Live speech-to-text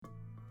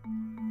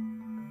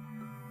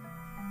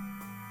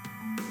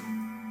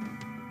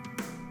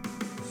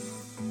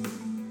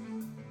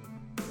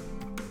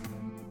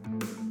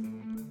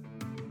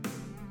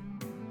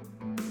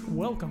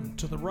Welcome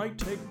to the Right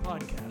Take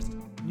Podcast,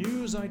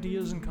 news,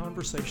 ideas, and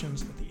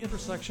conversations at the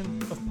intersection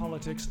of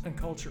politics and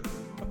culture,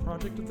 a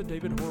project of the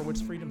David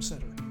Horowitz Freedom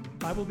Center.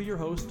 I will be your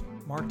host,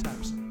 Mark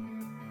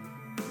Tapson.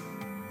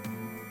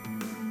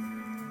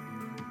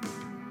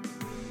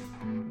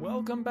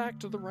 Welcome back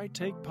to the Right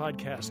Take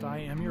Podcast. I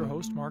am your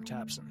host, Mark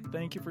Tapson.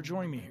 Thank you for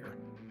joining me here.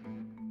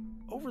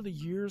 Over the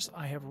years,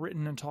 I have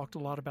written and talked a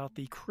lot about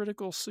the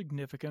critical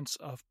significance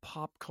of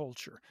pop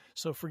culture.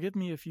 So forgive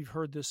me if you've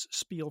heard this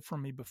spiel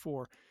from me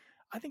before.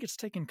 I think it's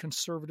taken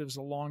conservatives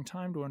a long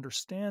time to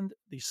understand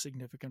the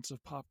significance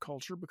of pop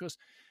culture because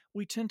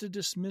we tend to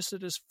dismiss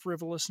it as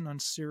frivolous and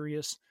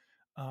unserious.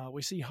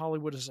 We see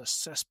Hollywood as a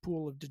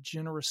cesspool of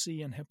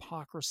degeneracy and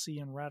hypocrisy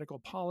and radical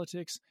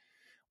politics.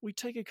 We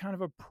take a kind of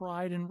a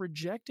pride in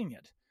rejecting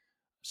it.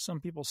 Some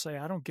people say,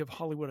 I don't give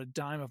Hollywood a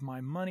dime of my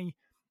money.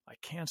 I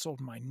canceled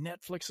my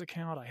Netflix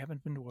account. I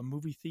haven't been to a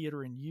movie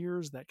theater in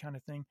years, that kind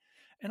of thing.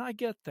 And I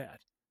get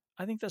that.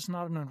 I think that's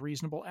not an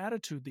unreasonable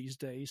attitude these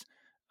days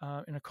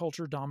in a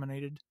culture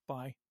dominated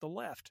by the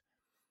left.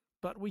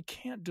 But we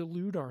can't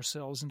delude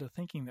ourselves into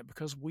thinking that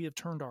because we have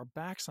turned our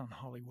backs on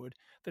Hollywood,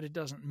 that it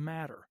doesn't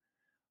matter.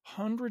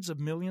 Hundreds of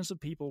millions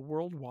of people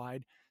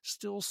worldwide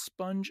still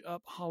sponge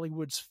up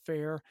Hollywood's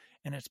fare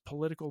and its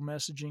political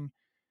messaging.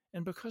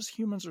 And because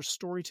humans are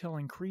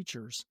storytelling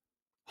creatures,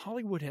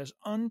 Hollywood has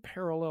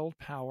unparalleled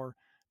power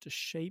to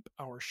shape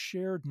our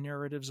shared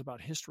narratives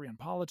about history and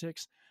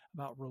politics,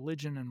 about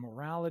religion and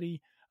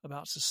morality,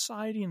 about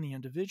society and the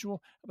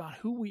individual, about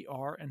who we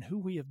are and who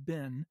we have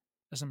been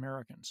as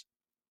Americans.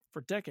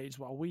 For decades,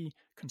 while we,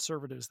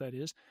 conservatives that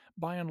is,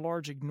 by and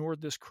large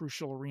ignored this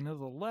crucial arena,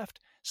 the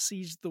left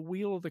seized the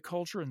wheel of the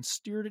culture and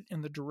steered it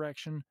in the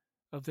direction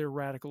of their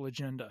radical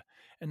agenda.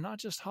 And not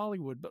just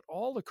Hollywood, but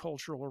all the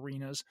cultural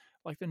arenas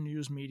like the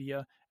news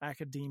media,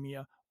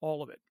 academia,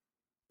 all of it.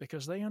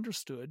 Because they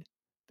understood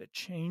that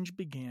change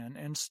began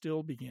and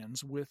still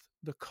begins with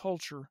the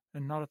culture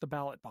and not at the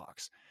ballot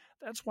box.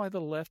 That's why the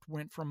left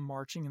went from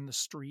marching in the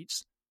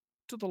streets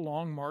to the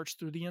long march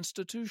through the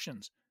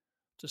institutions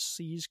to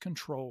seize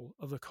control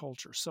of the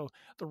culture. So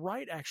the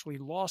right actually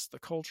lost the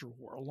culture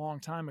war a long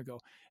time ago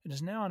and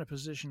is now in a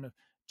position of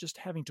just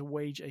having to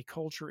wage a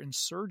culture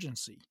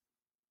insurgency.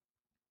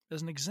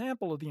 As an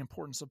example of the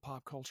importance of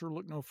pop culture,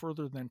 look no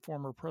further than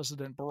former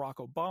President Barack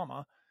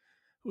Obama,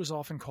 who is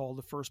often called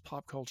the first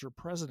pop culture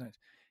president.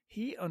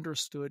 He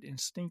understood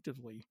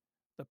instinctively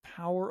the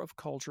power of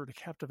culture to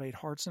captivate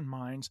hearts and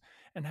minds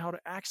and how to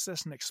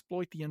access and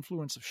exploit the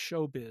influence of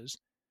showbiz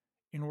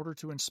in order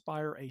to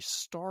inspire a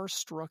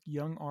star-struck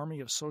young army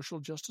of social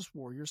justice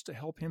warriors to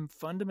help him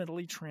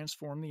fundamentally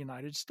transform the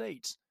United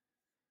States.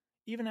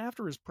 Even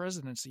after his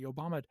presidency,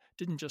 Obama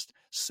didn't just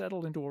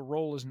settle into a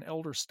role as an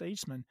elder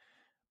statesman,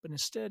 but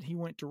instead he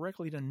went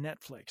directly to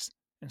Netflix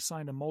and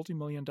signed a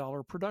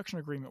multi-million-dollar production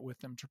agreement with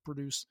them to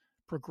produce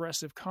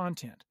progressive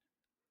content.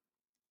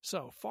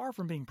 So, far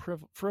from being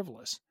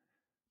frivolous,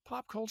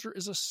 pop culture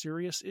is a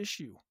serious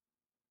issue.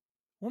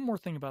 One more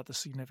thing about the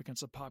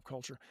significance of pop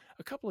culture.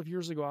 A couple of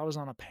years ago, I was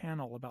on a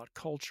panel about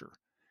culture,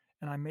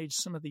 and I made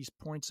some of these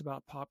points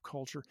about pop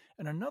culture,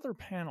 and another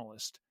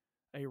panelist,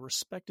 a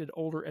respected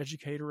older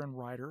educator and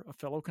writer, a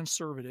fellow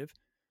conservative,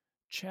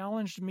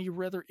 challenged me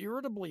rather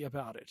irritably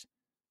about it,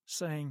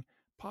 saying,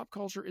 pop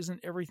culture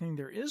isn't everything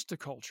there is to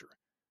culture.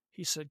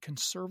 He said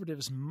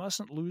conservatives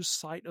mustn't lose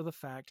sight of the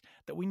fact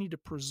that we need to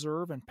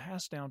preserve and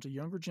pass down to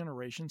younger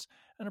generations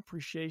an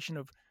appreciation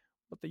of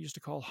what they used to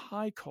call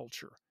high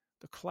culture,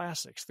 the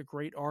classics, the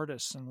great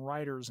artists and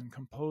writers and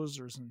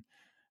composers and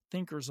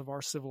thinkers of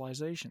our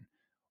civilization.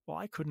 Well,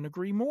 I couldn't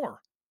agree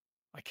more.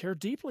 I care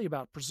deeply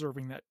about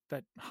preserving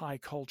that high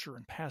culture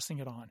and passing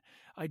it on.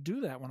 I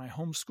do that when I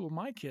homeschool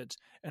my kids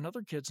and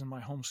other kids in my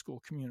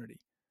homeschool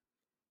community.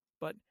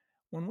 But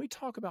when we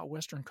talk about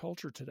Western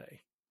culture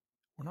today,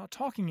 we're not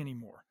talking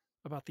anymore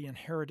about the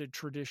inherited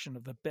tradition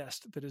of the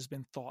best that has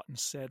been thought and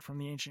said from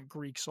the ancient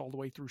Greeks all the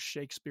way through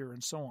Shakespeare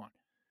and so on.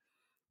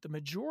 The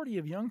majority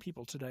of young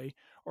people today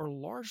are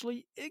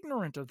largely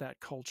ignorant of that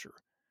culture,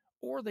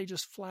 or they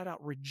just flat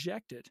out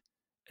reject it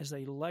as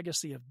a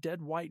legacy of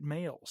dead white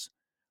males,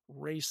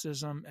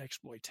 racism,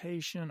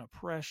 exploitation,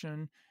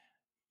 oppression.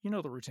 You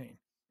know the routine.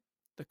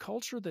 The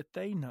culture that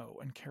they know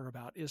and care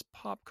about is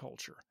pop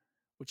culture,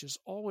 which is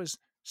always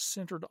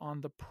centered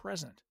on the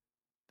present,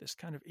 this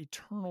kind of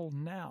eternal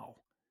now.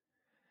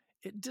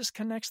 It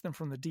disconnects them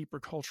from the deeper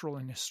cultural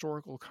and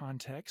historical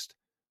context.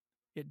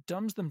 It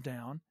dumbs them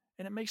down,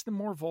 and it makes them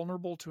more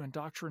vulnerable to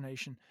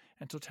indoctrination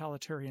and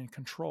totalitarian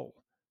control.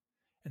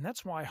 And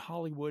that's why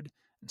Hollywood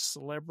and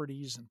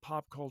celebrities and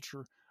pop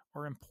culture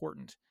are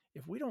important.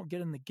 If we don't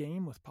get in the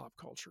game with pop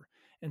culture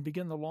and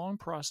begin the long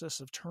process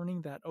of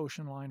turning that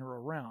ocean liner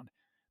around,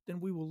 then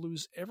we will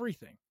lose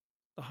everything,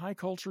 the high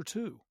culture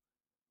too.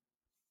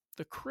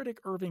 The critic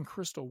Irving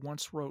Kristol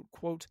once wrote,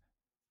 quote,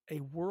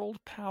 "A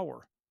world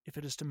power, if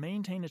it is to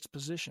maintain its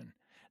position,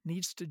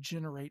 needs to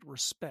generate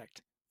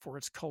respect for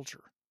its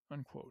culture,"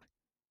 unquote.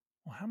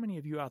 Well, how many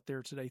of you out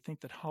there today think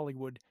that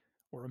Hollywood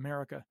or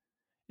America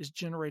is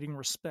generating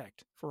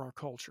respect for our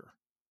culture?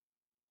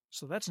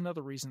 So that's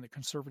another reason that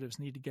conservatives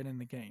need to get in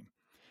the game.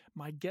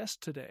 My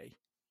guest today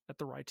at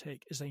The Right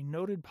Take is a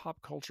noted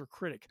pop culture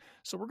critic,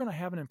 so we're going to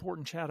have an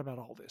important chat about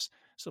all this.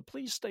 So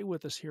please stay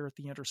with us here at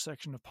the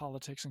intersection of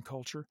politics and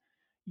culture.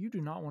 You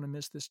do not want to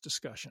miss this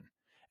discussion.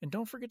 And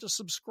don't forget to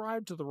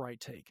subscribe to The Right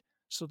Take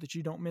so that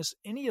you don't miss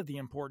any of the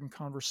important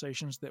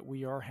conversations that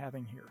we are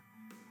having here.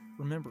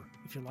 Remember,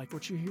 if you like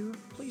what you hear,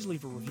 please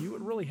leave a review.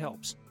 It really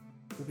helps.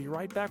 We'll be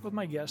right back with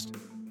my guest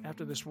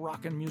after this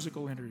rockin'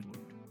 musical interlude.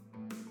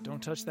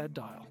 Don't touch that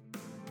dial.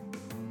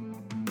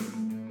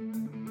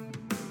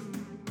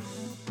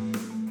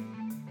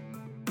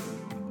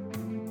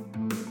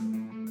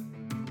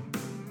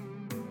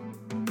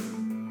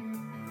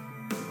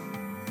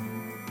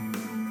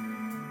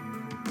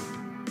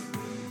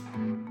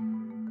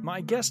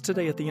 My guest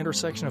today at the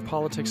intersection of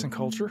politics and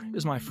culture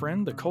is my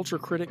friend, the culture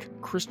critic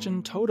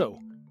Christian Toto.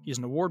 He's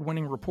an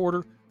award-winning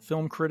reporter,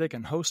 film critic,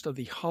 and host of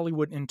the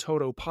Hollywood in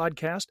Toto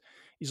podcast.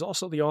 He's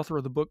also the author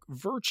of the book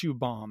Virtue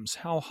Bombs: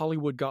 How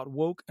Hollywood Got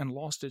Woke and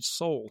Lost Its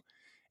Soul.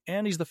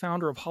 And he's the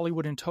founder of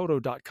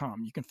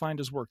HollywoodInToto.com. You can find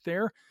his work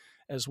there,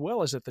 as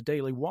well as at the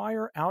Daily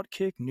Wire,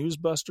 Outkick,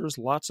 Newsbusters,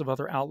 lots of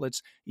other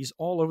outlets. He's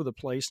all over the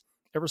place.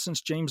 Ever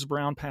since James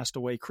Brown passed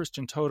away,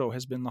 Christian Toto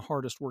has been the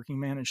hardest working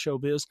man in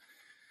showbiz.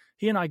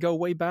 He and I go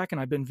way back,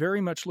 and I've been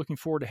very much looking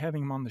forward to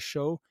having him on the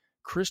show.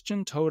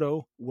 Christian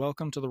Toto,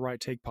 welcome to the Right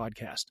Take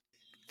podcast.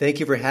 Thank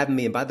you for having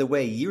me. And by the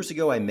way, years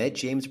ago, I met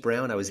James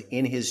Brown. I was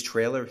in his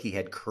trailer. He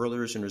had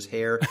curlers in his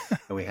hair,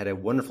 and we had a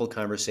wonderful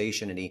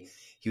conversation. And he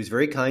was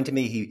very kind to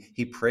me.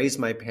 He praised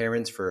my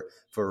parents for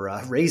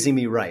raising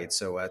me right.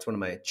 So it's one of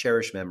my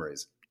cherished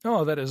memories.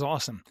 Oh, that is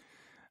awesome.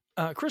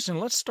 Christian,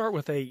 let's start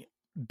with a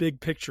big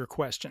picture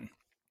question.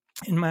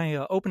 In my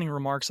opening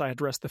remarks, I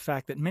addressed the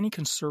fact that many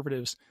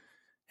conservatives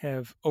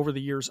have, over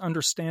the years,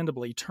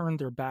 understandably turned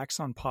their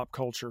backs on pop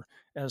culture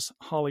as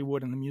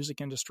Hollywood and the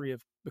music industry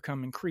have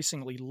become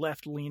increasingly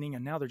left-leaning,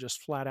 and now they're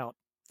just flat out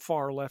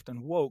far left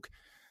and woke.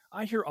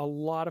 I hear a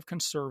lot of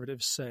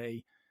conservatives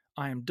say,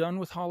 I am done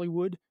with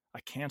Hollywood,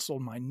 I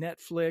canceled my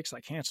Netflix, I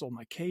canceled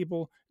my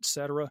cable,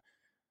 etc.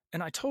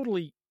 And I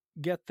totally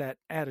get that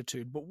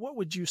attitude, but what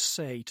would you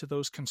say to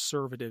those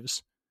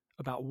conservatives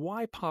about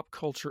why pop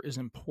culture is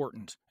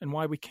important and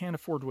why we can't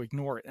afford to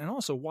ignore it, and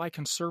also why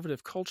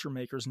conservative culture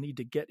makers need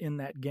to get in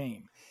that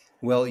game?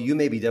 Well, you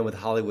may be done with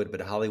Hollywood,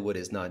 but Hollywood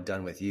is not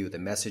done with you. The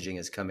messaging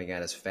is coming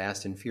at us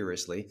fast and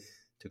furiously,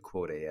 to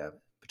quote a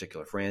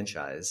particular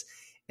franchise.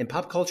 And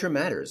pop culture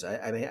matters.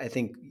 I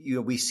think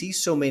we see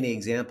so many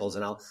examples,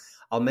 and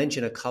I'll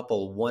mention a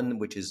couple. One,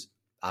 which is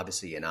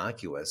obviously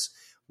innocuous,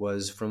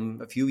 was from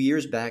a few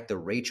years back. The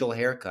Rachel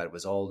haircut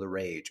was all the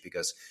rage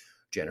because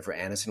Jennifer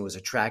Aniston was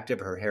attractive,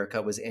 her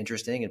haircut was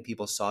interesting, and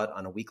people saw it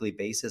on a weekly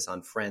basis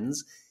on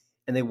Friends,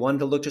 and they wanted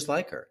to look just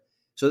like her.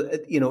 So,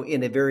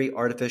 in a very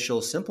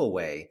artificial, simple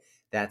way,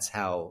 that's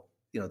how,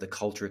 the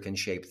culture can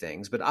shape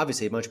things. But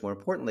obviously, much more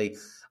importantly,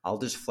 I'll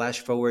just flash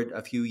forward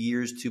a few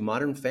years to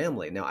Modern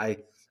Family. Now, I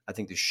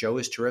think the show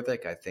is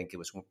terrific. I think it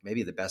was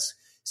maybe the best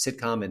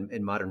sitcom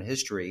in modern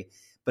history,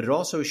 but it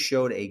also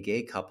showed a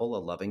gay couple, a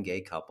loving gay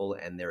couple,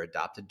 and their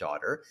adopted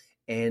daughter.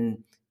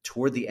 And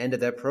toward the end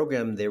of that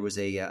program, there was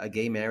a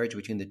gay marriage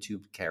between the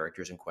two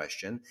characters in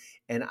question.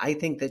 And I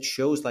think that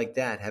shows like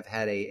that have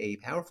had a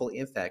powerful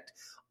effect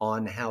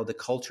on how the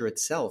culture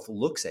itself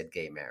looks at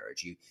gay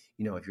marriage.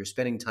 If you're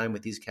spending time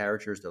with these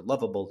characters, they're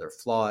lovable, they're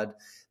flawed.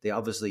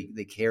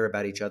 They care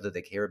about each other.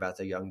 They care about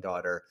their young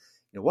daughter.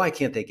 Why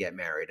can't they get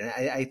married? And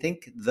I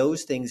think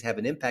those things have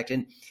an impact.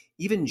 And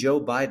even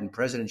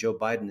President Joe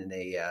Biden, in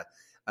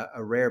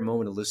a rare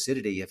moment of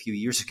lucidity a few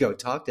years ago,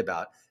 talked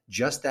about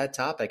just that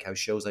topic, how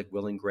shows like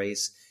Will and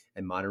Grace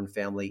and Modern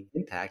Family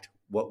impact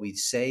what we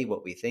say,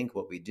 what we think,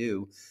 what we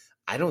do.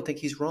 I don't think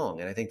he's wrong.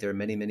 And I think there are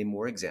many, many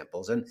more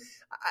examples. And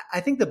I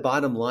think the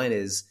bottom line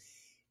is,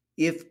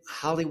 if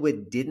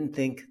Hollywood didn't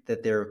think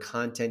that their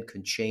content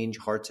could change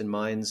hearts and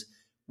minds,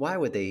 why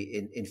would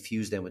they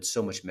infuse them with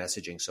so much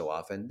messaging so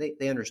often?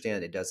 They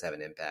understand it does have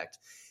an impact.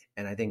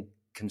 And I think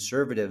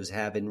conservatives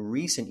have in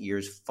recent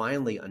years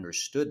finally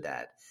understood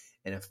that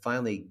and have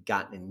finally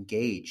gotten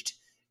engaged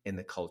in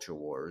the culture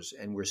wars.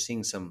 And we're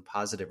seeing some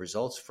positive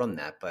results from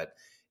that, but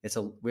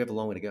we have a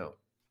long way to go.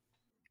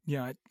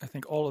 Yeah, I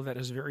think all of that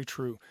is very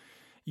true.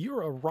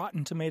 You're a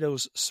Rotten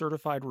Tomatoes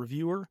certified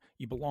reviewer.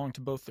 You belong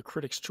to both the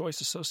Critics'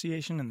 Choice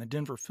Association and the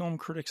Denver Film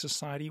Critics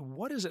Society.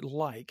 What is it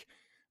like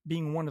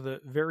being one of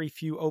the very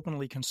few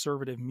openly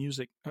conservative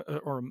music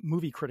or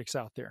movie critics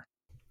out there?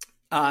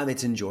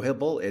 It's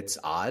enjoyable. It's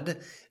odd.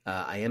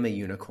 I am a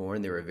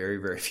unicorn. There are very,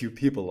 very few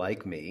people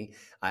like me.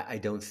 I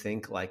don't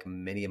think like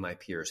many of my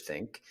peers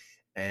think.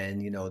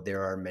 And,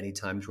 there are many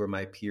times where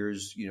my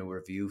peers,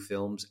 review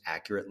films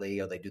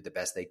accurately, or they do the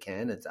best they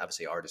can. It's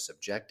obviously art is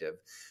subjective,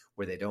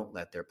 where they don't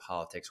let their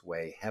politics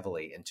weigh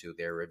heavily into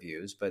their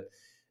reviews. But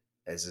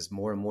as is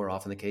more and more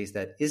often the case,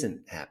 that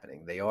isn't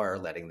happening. They are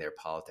letting their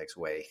politics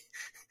weigh,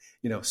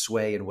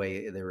 sway and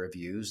weigh their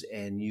reviews.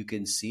 And you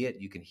can see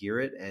it, you can hear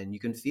it, and you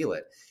can feel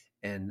it.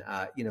 And,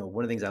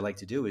 one of the things I like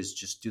to do is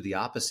just do the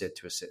opposite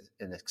to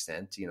an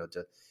extent,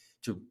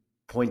 to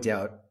point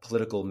out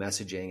political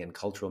messaging and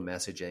cultural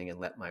messaging and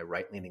let my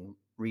right-leaning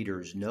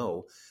readers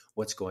know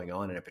what's going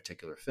on in a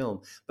particular film,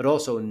 but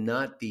also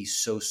not be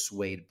so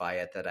swayed by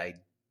it that I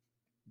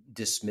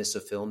dismiss a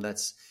film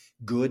that's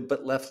good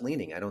but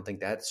left-leaning. I don't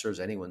think that serves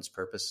anyone's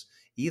purpose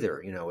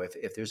either.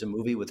 If there's a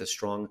movie with a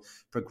strong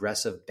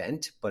progressive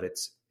bent, but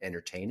it's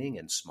entertaining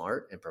and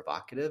smart and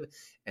provocative,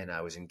 and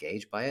I was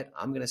engaged by it,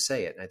 I'm going to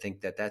say it. And I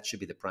think that should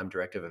be the prime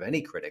directive of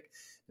any critic,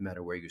 no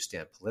matter where you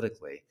stand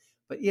politically.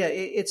 But yeah,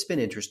 it's been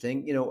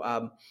interesting.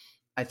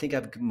 I think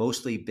I've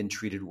mostly been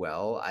treated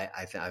well.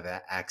 I've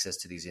access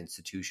to these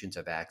institutions,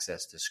 I've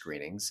access to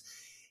screenings.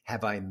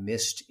 Have I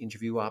missed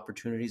interview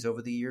opportunities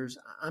over the years?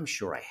 I'm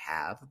sure I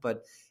have,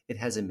 but it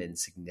hasn't been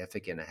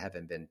significant. I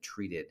haven't been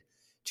treated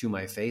to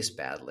my face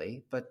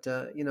badly. But,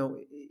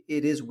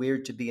 it is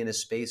weird to be in a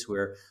space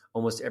where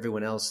almost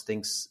everyone else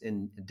thinks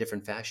in a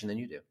different fashion than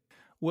you do.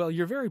 Well,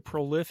 you're very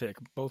prolific,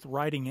 both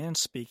writing and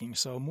speaking,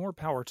 so more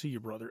power to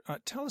you, brother.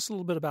 Tell us a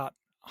little bit about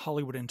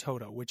Hollywood and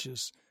Toto, which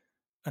is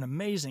an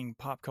amazing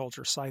pop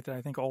culture site that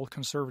I think all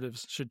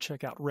conservatives should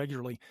check out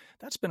regularly.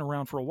 That's been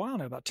around for a while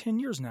now, about 10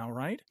 years now,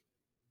 right?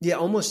 Yeah,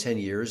 almost 10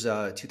 years.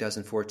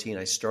 2014,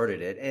 I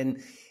started it.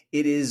 And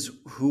it is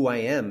who I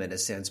am, in a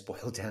sense,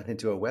 boiled down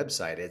into a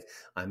website.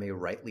 I'm a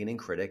right-leaning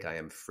critic. I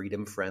am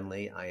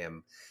freedom-friendly. I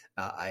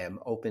am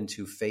open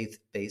to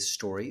faith-based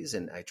stories,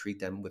 and I treat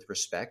them with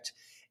respect.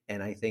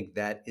 And I think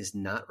that is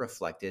not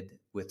reflected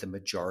with the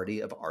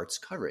majority of arts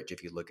coverage.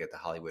 If you look at the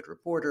Hollywood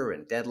Reporter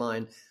and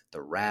Deadline,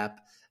 The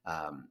Wrap,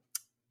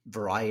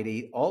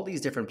 Variety, all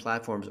these different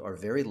platforms are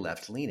very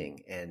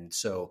left-leaning. And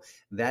so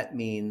that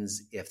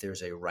means if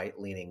there's a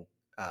right-leaning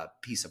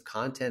piece of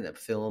content, a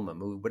film, a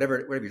movie, whatever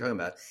you're talking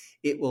about,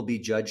 it will be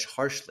judged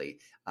harshly.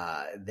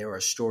 There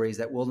are stories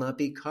that will not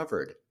be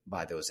covered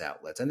by those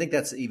outlets. I think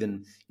that's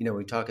even, when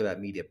we talk about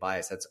media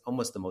bias, that's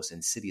almost the most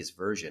insidious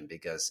version,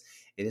 because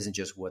it isn't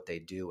just what they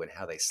do and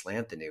how they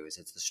slant the news,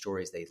 it's the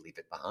stories they leave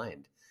it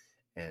behind.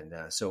 And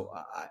so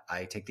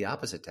I take the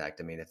opposite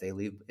tact. I mean, if they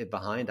leave it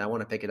behind, I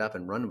want to pick it up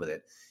and run with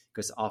it,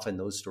 because often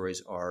those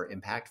stories are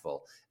impactful.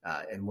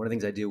 And one of the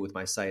things I do with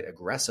my site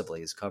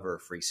aggressively is cover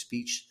free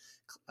speech,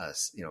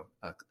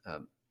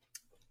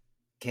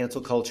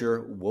 cancel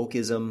culture,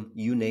 wokeism,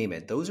 you name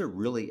it. Those are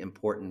really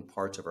important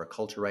parts of our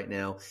culture right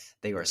now.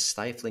 They are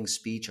stifling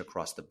speech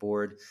across the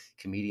board.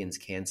 Comedians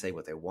can't say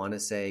what they want to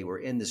say. We're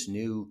in this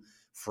new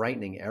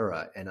frightening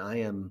era, and I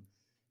am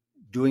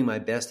doing my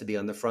best to be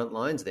on the front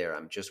lines there.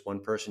 I'm just one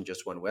person,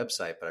 just one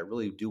website, but I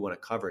really do want to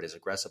cover it as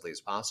aggressively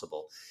as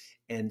possible.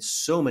 And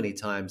so many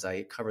times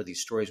I cover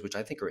these stories, which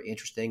I think are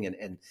interesting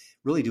and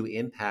really do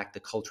impact the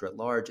culture at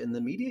large, and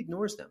the media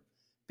ignores them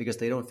because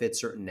they don't fit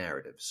certain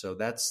narratives. So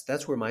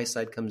that's where my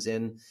site comes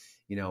in.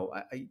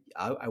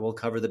 I will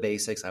cover the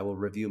basics. I will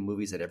review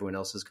movies that everyone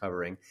else is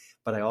covering,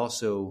 but I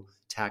also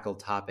tackle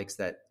topics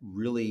that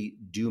really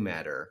do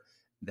matter,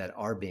 that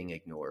are being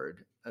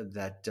ignored,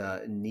 that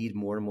need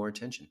more and more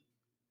attention.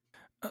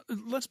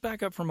 Let's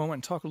back up for a moment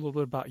and talk a little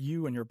bit about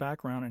you and your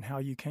background and how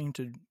you came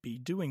to be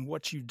doing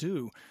what you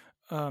do.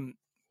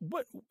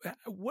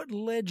 What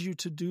led you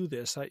to do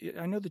this?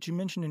 I know that you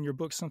mentioned in your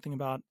book something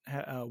about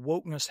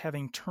wokeness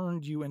having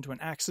turned you into an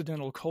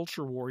accidental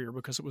culture warrior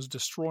because it was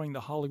destroying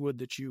the Hollywood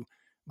that you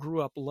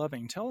grew up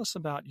loving. Tell us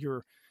about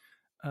your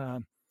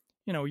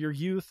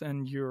youth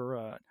and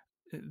your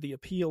the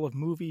appeal of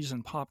movies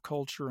and pop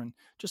culture, and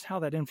just how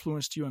that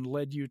influenced you and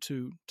led you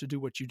to do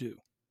what you do.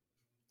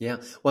 Yeah.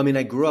 Well, I mean,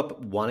 I grew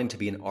up wanting to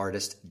be an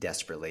artist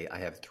desperately. I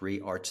have 3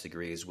 arts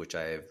degrees, which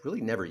I have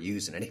really never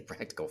used in any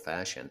practical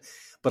fashion.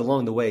 But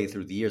along the way,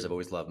 through the years, I've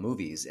always loved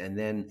movies. And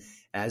then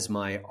as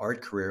my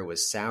art career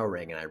was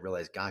souring and I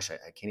realized, gosh, I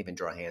can't even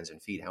draw hands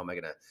and feet. How am I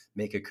going to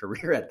make a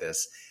career at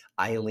this?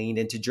 I leaned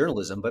into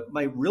journalism. But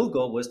my real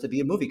goal was to be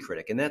a movie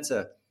critic. And that's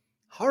a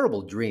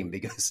horrible dream,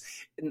 because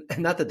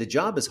not that the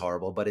job is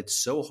horrible, but it's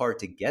so hard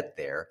to get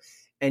there.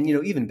 And,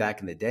 even back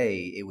in the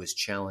day, it was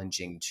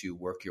challenging to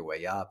work your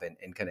way up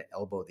and kind of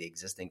elbow the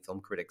existing film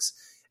critics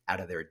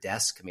out of their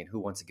desk. I mean, who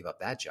wants to give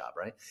up that job,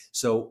 right?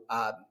 So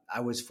I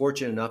was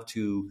fortunate enough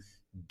to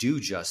do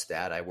just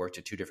that. I worked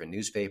at 2 different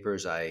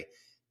newspapers. I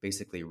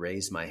basically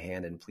raised my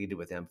hand and pleaded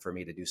with them for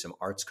me to do some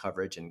arts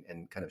coverage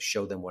and kind of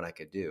show them what I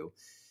could do.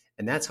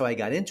 And that's how I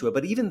got into it.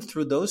 But even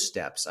through those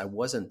steps, I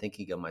wasn't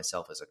thinking of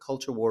myself as a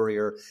culture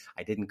warrior.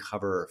 I didn't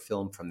cover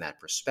film from that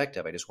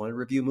perspective. I just wanted to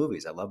review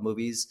movies. I love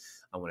movies.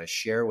 I want to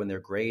share when they're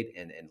great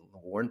and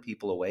warn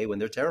people away when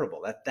they're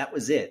terrible. That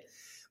was it.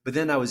 But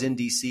then I was in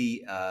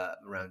D.C.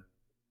 Around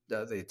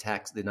the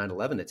attacks, the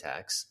 9/11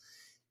 attacks.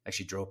 I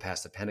actually drove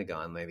past the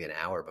Pentagon maybe an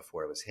hour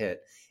before it was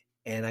hit.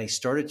 And I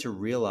started to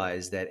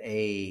realize that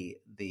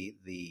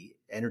the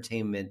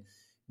entertainment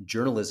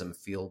journalism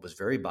field was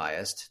very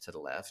biased to the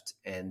left,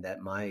 and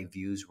that my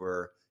views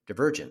were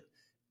divergent,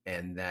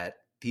 and that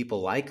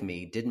people like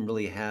me didn't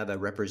really have a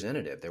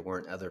representative. There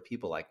weren't other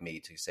people like me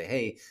to say,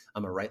 hey,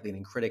 I'm a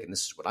right-leaning critic and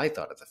this is what I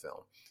thought of the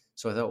film.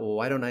 So I thought, well,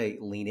 why don't I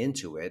lean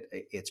into it?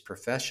 It's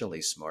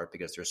professionally smart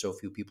because there's so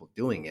few people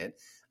doing it.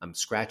 I'm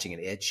scratching an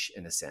itch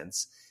in a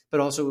sense, but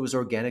also it was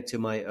organic to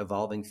my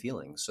evolving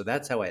feelings. So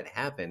that's how it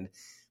happened.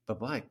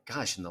 But my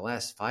gosh, in the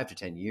last 5 to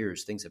 10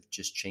 years, things have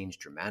just changed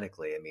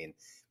dramatically. I mean,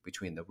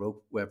 between the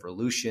woke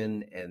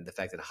revolution and the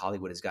fact that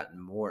Hollywood has gotten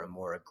more and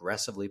more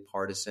aggressively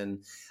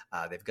partisan,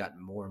 they've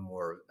gotten more and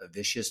more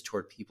vicious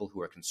toward people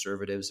who are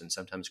conservatives and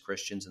sometimes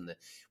Christians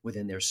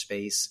within their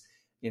space.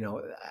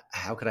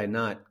 How could I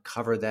not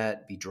cover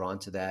that, be drawn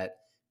to that,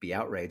 be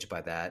outraged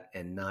by that,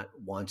 and not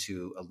want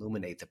to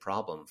illuminate the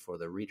problem for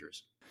the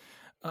readers?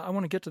 I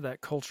want to get to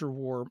that culture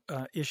war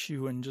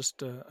issue in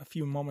just a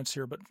few moments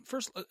here. But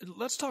first,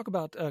 let's talk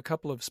about a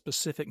couple of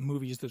specific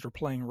movies that are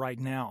playing right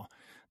now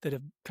that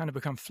have kind of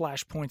become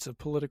flashpoints of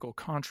political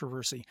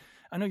controversy.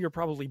 I know you're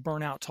probably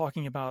burnt out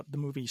talking about the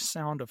movie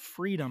Sound of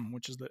Freedom,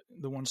 which is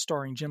the one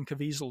starring Jim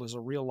Caviezel as a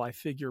real-life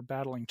figure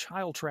battling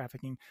child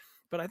trafficking.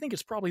 But I think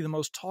it's probably the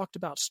most talked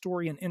about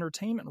story in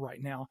entertainment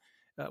right now.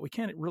 We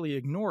can't really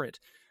ignore it.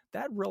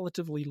 That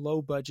relatively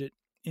low-budget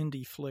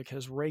indie flick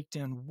has raked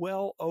in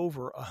well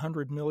over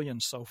 $100 million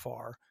so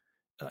far,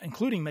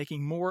 including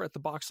making more at the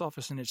box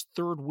office in its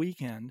third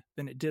weekend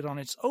than it did on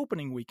its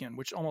opening weekend,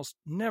 which almost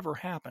never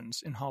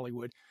happens in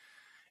Hollywood.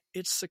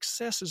 Its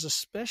success is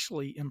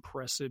especially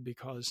impressive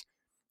because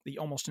the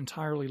almost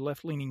entirely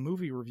left-leaning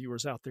movie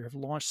reviewers out there have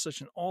launched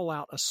such an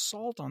all-out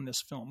assault on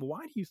this film.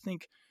 Why do you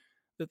think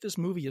that this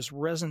movie is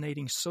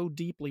resonating so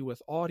deeply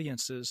with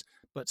audiences,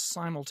 but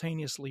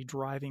simultaneously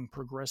driving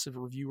progressive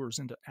reviewers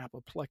into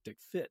apoplectic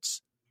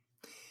fits?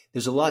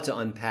 There's a lot to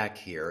unpack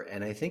here.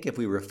 And I think if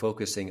we were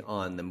focusing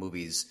on the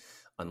movie's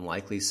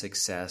unlikely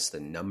success, the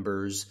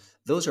numbers,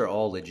 those are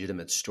all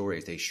legitimate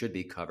stories. They should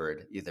be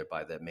covered either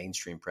by the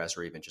mainstream press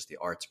or even just the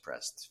arts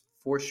press.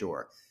 For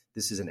sure,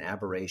 this is an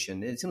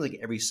aberration. It seems like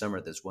every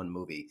summer there's one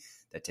movie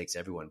that takes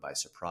everyone by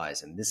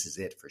surprise, and this is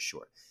it for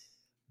sure.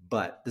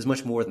 But there's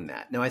much more than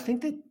that. Now, I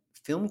think that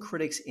film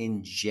critics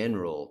in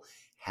general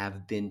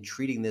have been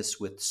treating this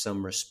with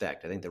some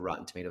respect. I think the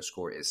Rotten Tomato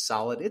score is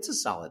solid. It's a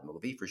solid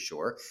movie for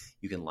sure.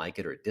 You can like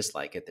it or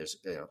dislike it. There's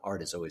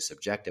art is always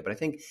subjective, but I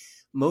think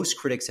most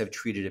critics have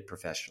treated it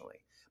professionally.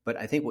 But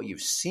I think what you're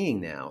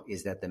seeing now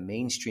is that the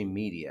mainstream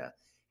media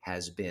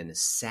has been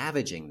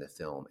savaging the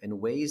film in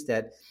ways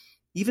that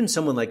even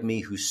someone like me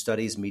who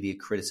studies media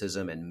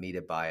criticism and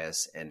media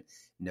bias and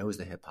knows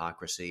the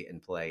hypocrisy in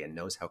play and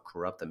knows how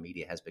corrupt the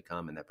media has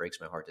become, and that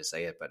breaks my heart to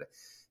say it, but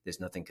there's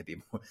nothing could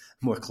be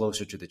more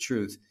closer to the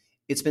truth.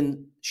 It's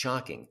been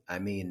shocking. I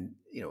mean,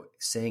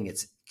 saying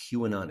it's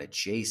QAnon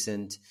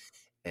adjacent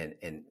and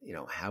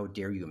how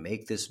dare you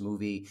make this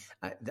movie?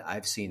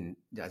 I've seen,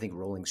 I think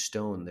Rolling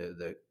Stone,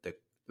 the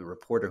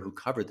reporter who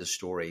covered the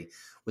story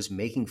was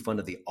making fun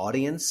of the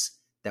audience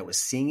that was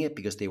seeing it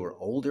because they were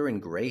older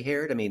and gray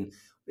haired. I mean,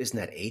 isn't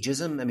that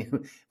ageism? I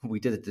mean, we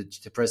did it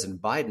to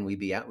President Biden,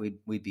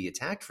 we'd be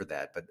attacked for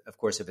that. But of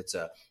course, if it's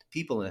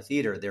people in a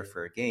theater, they're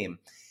for a game.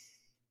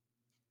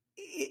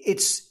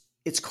 It's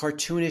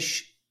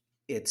cartoonish.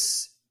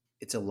 It's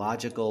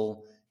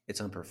illogical.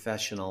 It's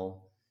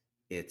unprofessional.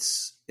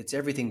 It's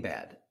everything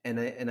bad.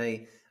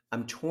 And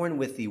I'm torn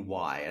with the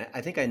why.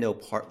 I think I know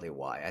partly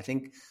why. I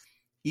think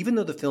even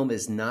though the film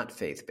is not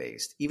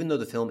faith-based, even though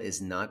the film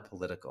is not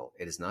political,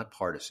 it is not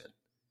partisan,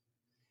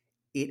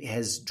 it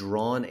has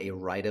drawn a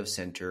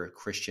right-of-center,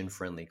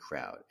 Christian-friendly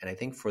crowd. And I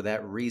think for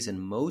that reason,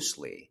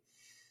 mostly,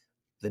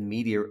 the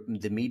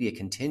media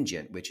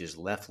contingent, which is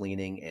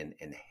left-leaning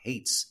and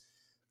hates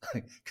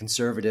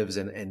conservatives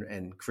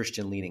and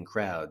Christian-leaning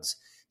crowds,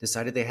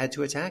 decided they had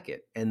to attack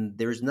it. And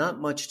there's not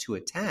much to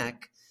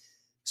attack,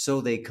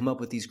 so they come up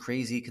with these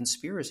crazy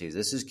conspiracies.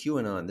 This is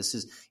QAnon. This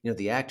is,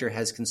 the actor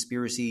has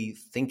conspiracy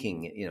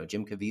thinking.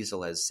 Jim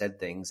Caviezel has said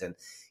things. And,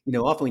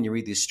 often when you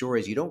read these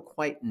stories, you don't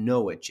quite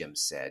know what Jim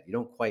said. You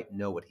don't quite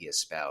know what he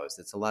espoused.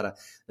 There's a lot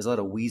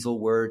of weasel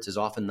words. There's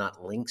often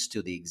not links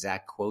to the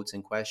exact quotes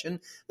in question.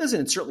 Listen,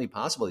 it's certainly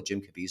possible that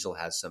Jim Caviezel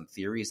has some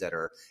theories that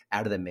are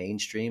out of the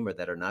mainstream or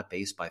that are not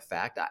based by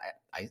fact.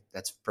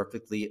 That's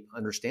perfectly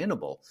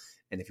understandable.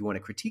 And if you want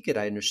to critique it,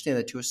 I understand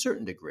that to a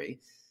certain degree.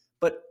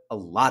 But a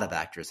lot of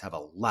actors have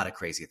a lot of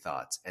crazy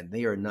thoughts, and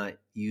they are not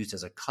used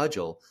as a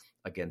cudgel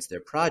against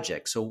their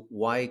project. So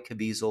why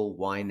Caviezel?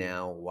 Why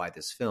now? Why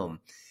this film?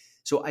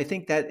 So I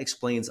think that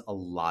explains a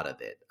lot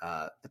of it.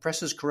 The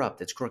press is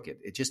corrupt. It's crooked.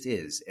 It just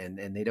is. And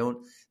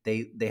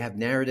they have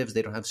narratives.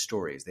 They don't have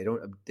stories. They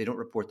don't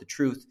report the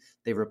truth.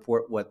 They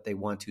report what they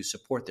want to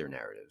support their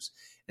narratives.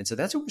 And so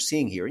that's what we're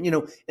seeing here.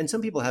 And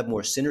some people have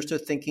more sinister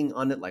thinking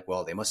on it, like,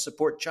 well, they must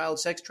support child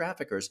sex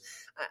traffickers.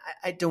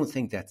 I don't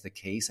think that's the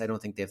case. I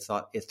don't think they've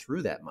thought it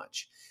through that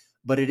much.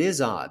 But it is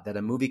odd that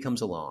a movie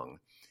comes along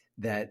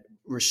that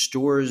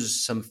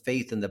restores some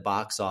faith in the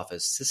box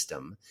office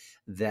system,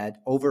 that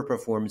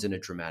overperforms in a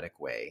dramatic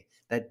way,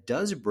 that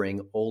does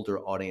bring older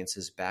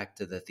audiences back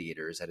to the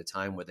theaters at a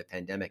time where the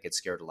pandemic had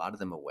scared a lot of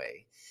them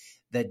away,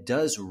 that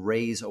does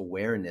raise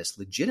awareness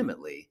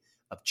legitimately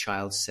of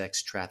child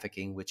sex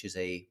trafficking, which is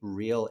a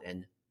real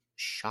and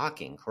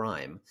shocking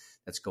crime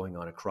that's going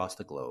on across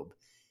the globe.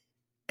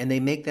 And they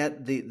make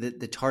that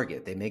the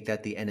target. They make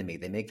that the enemy.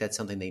 They make that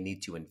something they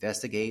need to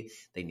investigate.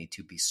 They need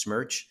to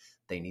besmirch.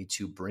 They need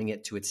to bring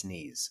it to its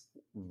knees.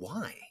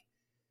 Why?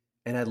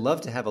 And I'd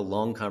love to have a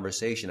long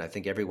conversation. I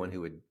think everyone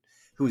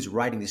who is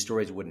writing these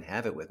stories wouldn't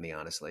have it with me,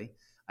 honestly.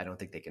 I don't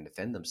think they can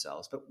defend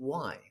themselves. But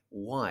why?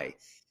 Why?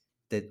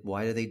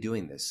 Why are they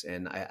doing this?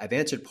 And I've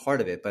answered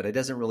part of it, but it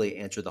doesn't really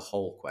answer the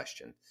whole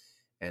question.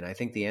 And I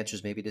think the answer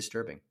is maybe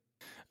disturbing.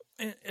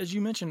 As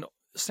you mentioned,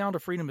 Sound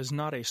of Freedom is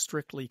not a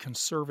strictly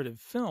conservative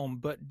film,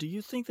 but do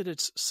you think that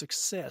its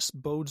success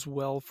bodes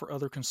well for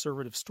other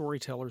conservative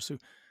storytellers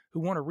who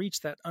want to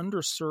reach that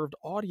underserved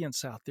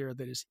audience out there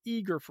that is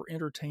eager for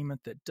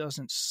entertainment that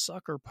doesn't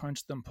sucker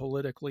punch them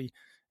politically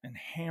and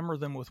hammer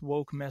them with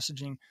woke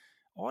messaging?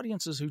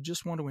 Audiences who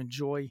just want to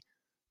enjoy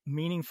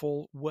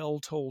meaningful,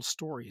 well-told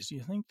stories. Do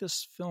you think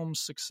this film's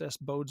success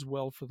bodes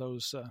well for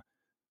those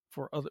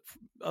for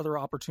other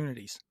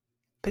opportunities?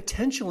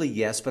 Potentially,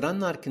 yes, but I'm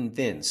not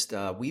convinced.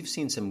 We've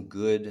seen some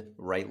good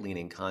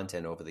right-leaning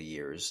content over the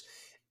years,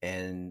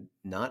 and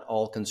not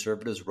all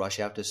conservatives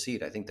rush out to see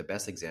it. I think the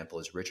best example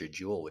is Richard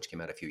Jewell, which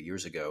came out a few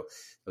years ago.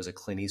 It was a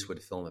Clint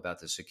Eastwood film about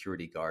the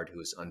security guard who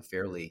was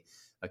unfairly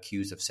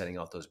accused of setting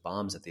off those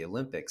bombs at the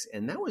Olympics,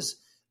 and that was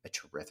a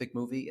terrific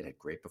movie. It had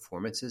great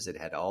performances.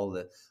 It had all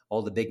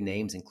the big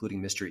names,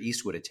 including Mr.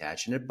 Eastwood,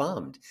 attached, and it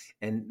bombed.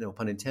 And no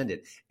pun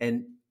intended.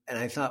 And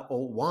I thought,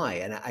 oh, why?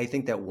 And I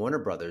think that Warner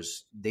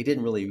Brothers, they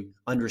didn't really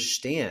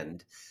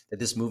understand that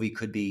this movie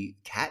could be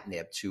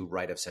catnip to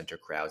right of center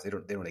crowds. They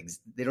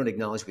don't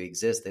acknowledge we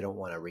exist. They don't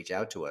want to reach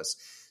out to us.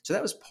 So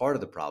that was part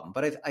of the problem.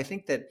 But I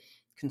think that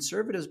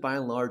conservatives, by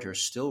and large, are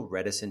still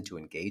reticent to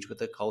engage with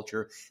the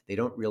culture. They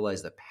don't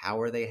realize the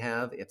power they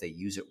have if they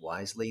use it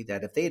wisely,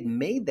 that if they had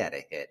made that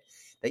a hit,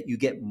 that you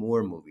get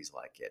more movies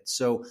like it.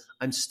 So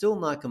I'm still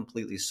not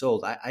completely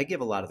sold. I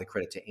give a lot of the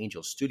credit to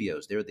Angel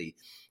Studios. They're the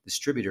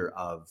distributor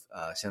of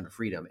Sound of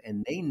Freedom,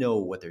 and they know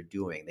what they're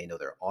doing. They know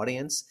their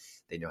audience.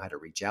 They know how to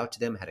reach out to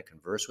them, how to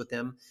converse with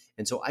them.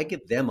 And so I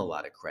give them a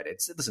lot of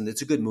credit. Listen,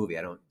 it's a good movie.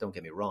 Don't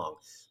get me wrong,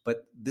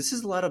 but this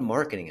is a lot of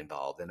marketing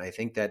involved. And I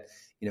think that,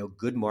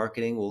 good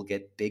marketing will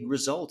get big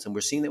results. And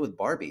we're seeing that with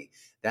Barbie.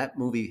 That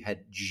movie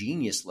had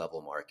genius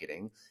level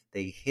marketing.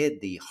 They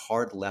hid the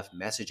hard left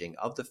messaging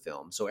of the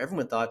film. So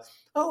everyone thought,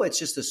 oh, it's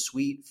just a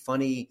sweet,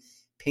 funny,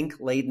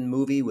 pink-laden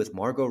movie with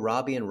Margot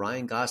Robbie and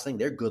Ryan Gosling.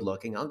 They're good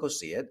looking. I'll go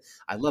see it.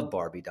 I love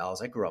Barbie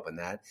dolls. I grew up in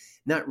that.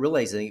 Not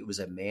realizing it was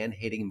a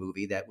man-hating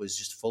movie that was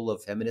just full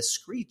of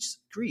feminist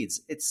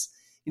creeds. It's,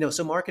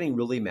 so marketing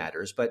really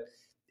matters, but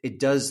it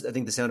does, I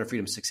think the Sound of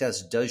Freedom's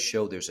success does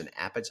show there's an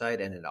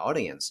appetite and an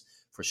audience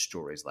for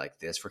stories like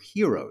this, for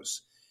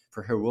heroes,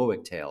 for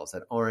heroic tales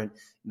that aren't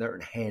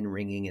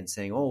hand-wringing and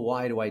saying, oh,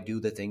 why do I do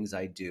the things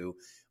I do?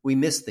 We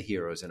miss the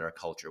heroes in our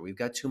culture. We've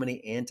got too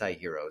many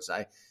anti-heroes.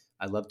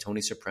 I love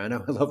Tony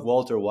Soprano. I love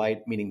Walter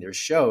White, meaning their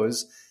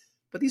shows,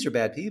 but these are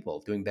bad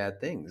people doing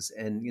bad things.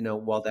 And,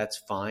 while that's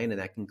fine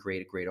and that can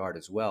create a great art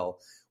as well,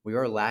 we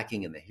are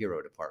lacking in the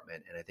hero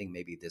department. And I think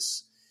maybe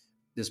this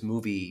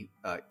movie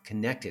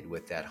connected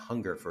with that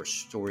hunger for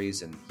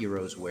stories and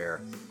heroes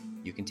where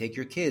you can take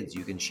your kids,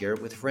 you can share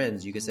it with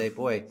friends. You can say,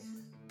 boy,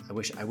 I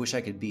wish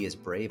I could be as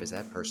brave as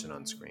that person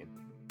on screen.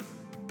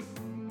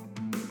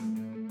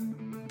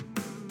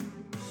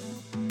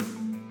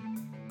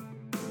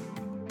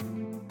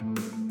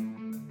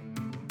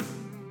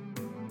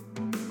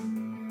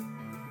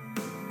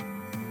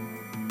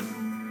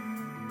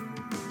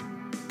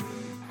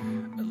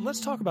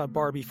 Let's talk about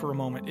Barbie for a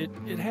moment.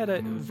 It had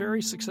a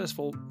very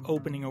successful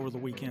opening over the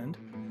weekend,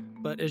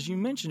 but as you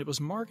mentioned, it was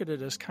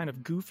marketed as kind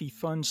of goofy,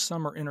 fun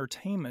summer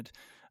entertainment.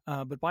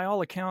 But by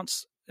all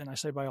accounts, and I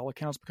say by all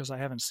accounts because I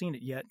haven't seen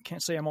it yet,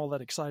 can't say I'm all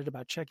that excited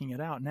about checking it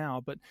out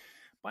now, but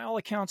by all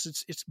accounts,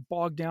 it's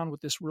bogged down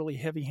with this really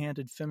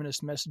heavy-handed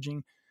feminist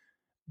messaging.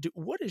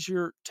 What is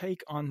your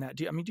take on that?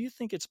 Do you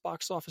think its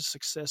box office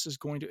success is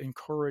going to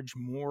encourage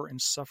more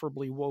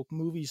insufferably woke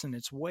movies in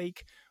its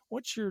wake?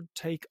 What's your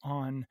take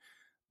on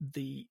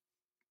the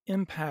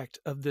impact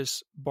of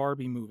this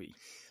Barbie movie?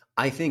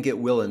 I think it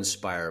will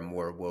inspire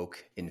more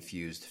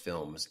woke-infused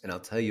films, and I'll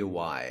tell you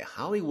why.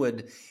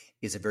 Hollywood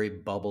is a very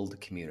bubbled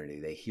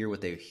community. They hear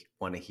what they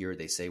want to hear.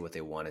 They say what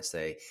they want to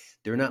say.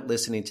 They're not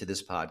listening to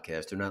this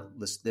podcast.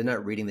 They're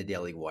not reading the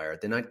Daily Wire.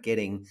 They're not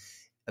getting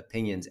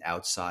opinions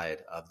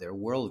outside of their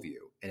worldview.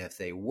 And if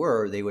they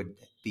were, they would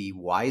be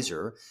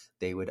wiser.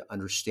 They would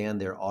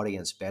understand their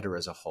audience better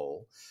as a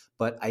whole.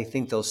 But I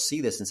think they'll see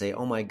this and say,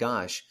 oh my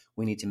gosh,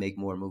 we need to make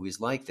more movies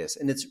like this.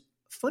 And it's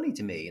funny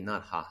to me, and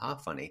not ha-ha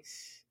funny,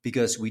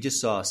 because we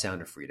just saw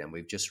Sound of Freedom.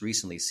 We've just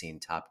recently seen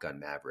Top Gun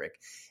Maverick.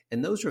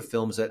 And those are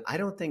films that I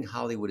don't think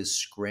Hollywood is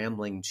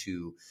scrambling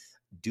to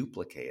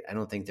duplicate. I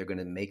don't think they're going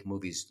to make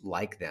movies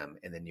like them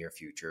in the near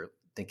future,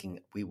 thinking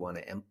we want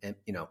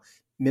to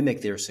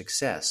mimic their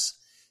success.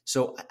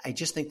 So I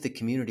just think the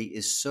community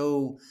is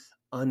so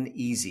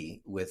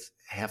uneasy with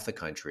half the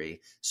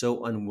country,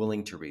 so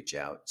unwilling to reach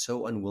out,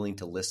 so unwilling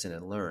to listen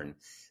and learn,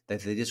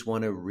 that they just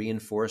want to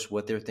reinforce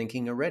what they're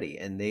thinking already.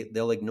 And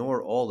they'll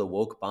ignore all the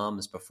woke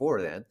bombs before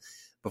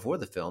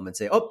the film and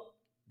say, oh,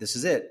 this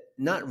is it,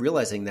 not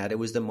realizing that it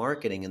was the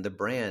marketing and the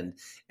brand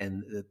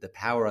and the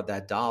power of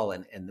that doll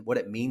and what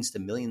it means to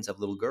millions of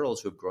little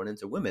girls who have grown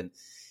into women,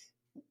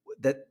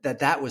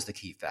 that was the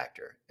key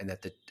factor, and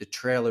that the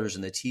trailers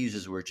and the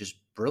teasers were just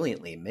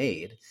brilliantly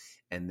made,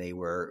 and they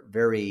were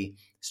very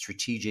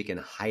strategic in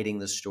hiding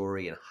the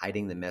story and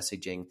hiding the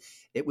messaging.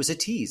 It was a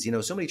tease.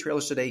 So many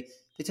trailers today,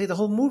 they tell you the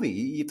whole movie.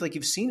 You feel like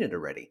you've seen it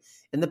already.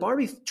 And the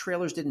Barbie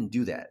trailers didn't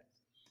do that.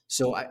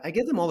 So I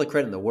give them all the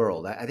credit in the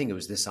world. I think it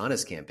was this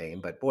honest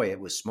campaign, but boy, it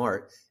was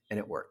smart and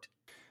it worked.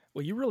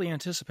 Well, you really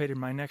anticipated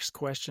my next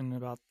question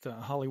about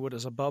Hollywood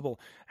as a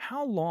bubble.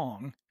 How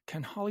long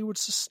can Hollywood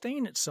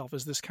sustain itself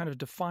as this kind of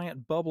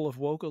defiant bubble of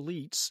woke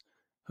elites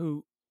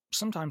who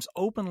sometimes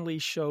openly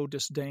show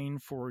disdain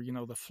for,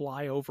 the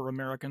flyover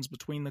Americans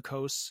between the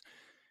coasts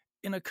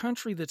in a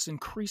country that's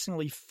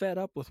increasingly fed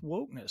up with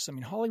wokeness? I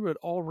mean, Hollywood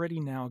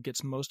already now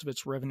gets most of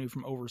its revenue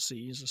from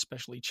overseas,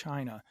 especially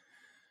China.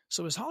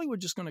 So is Hollywood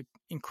just going to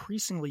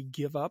increasingly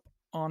give up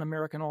on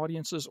American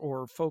audiences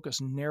or focus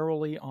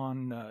narrowly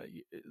on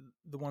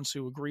the ones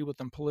who agree with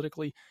them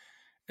politically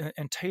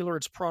and tailor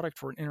its product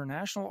for an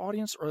international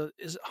audience? Or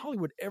is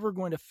Hollywood ever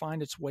going to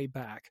find its way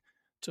back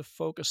to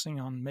focusing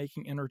on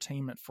making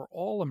entertainment for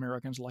all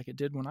Americans like it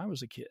did when I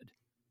was a kid?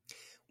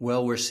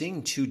 Well, we're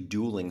seeing two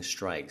dueling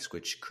strikes,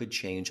 which could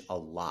change a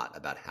lot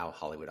about how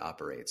Hollywood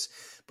operates.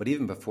 But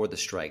even before the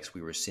strikes,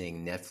 we were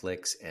seeing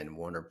Netflix and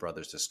Warner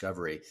Brothers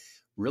Discovery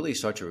really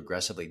start to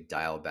aggressively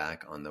dial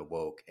back on the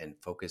woke and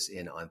focus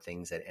in on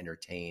things that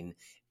entertain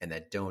and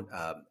that don't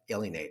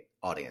alienate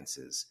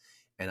audiences.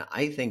 And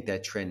I think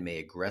that trend may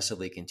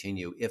aggressively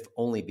continue, if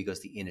only because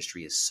the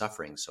industry is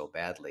suffering so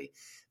badly. I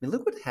mean,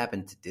 look what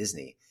happened to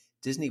Disney.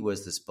 Disney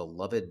was this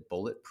beloved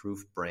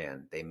bulletproof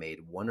brand. They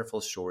made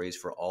wonderful stories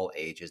for all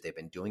ages. They've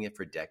been doing it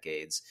for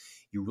decades.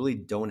 You really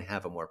don't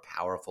have a more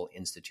powerful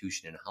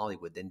institution in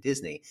Hollywood than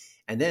Disney.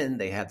 And then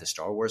they have the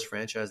Star Wars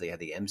franchise. They have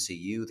the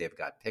MCU. They've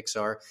got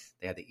Pixar.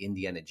 They have the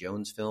Indiana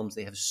Jones films.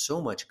 They have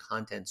so much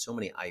content, so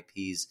many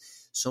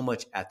IPs, so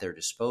much at their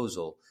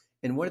disposal.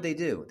 And what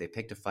do? They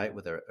picked a fight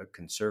with a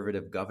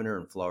conservative governor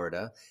in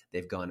Florida.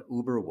 They've gone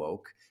uber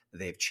woke.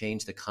 They've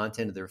changed the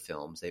content of their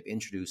films. They've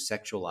introduced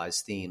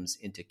sexualized themes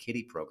into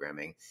kiddie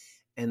programming.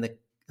 And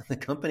the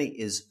company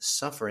is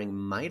suffering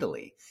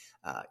mightily.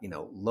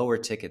 Lower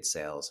ticket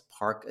sales,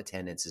 park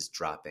attendance is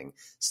dropping,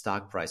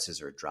 stock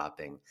prices are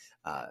dropping.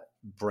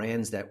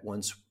 Brands that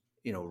once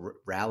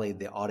rallied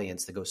the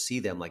audience to go see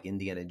them, like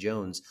Indiana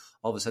Jones,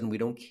 all of a sudden we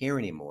don't care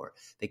anymore.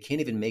 They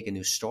can't even make a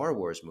new Star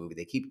Wars movie.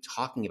 They keep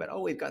talking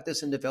about, we've got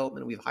this in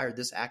development. We've hired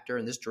this actor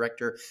and this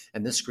director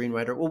and this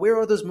screenwriter. Well, where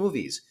are those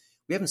movies?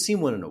 We haven't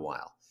seen one in a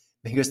while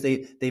because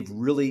they've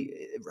really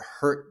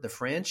hurt the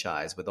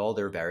franchise with all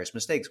their various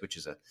mistakes, which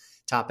is a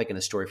topic and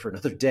a story for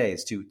another day.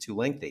 It's too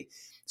lengthy.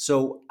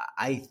 So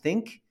I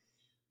think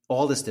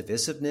all this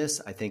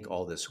divisiveness, I think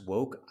all this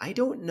woke, I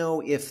don't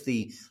know if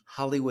the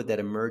Hollywood that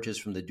emerges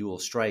from the dual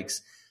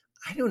strikes,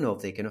 I don't know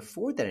if they can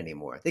afford that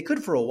anymore. They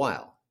could for a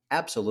while,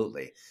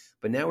 absolutely.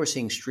 But now we're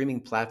seeing streaming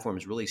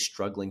platforms really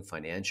struggling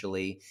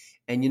financially.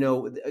 And,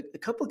 a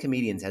couple of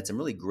comedians had some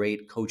really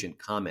great cogent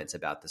comments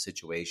about the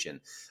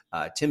situation.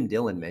 Tim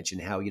Dillon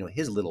mentioned how,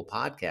 his little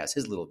podcast,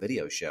 his little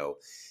video show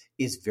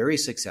is very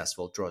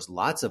successful, draws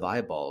lots of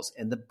eyeballs,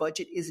 and the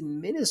budget is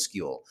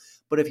minuscule.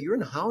 But if you're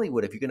in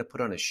Hollywood, if you're going to put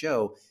on a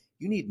show,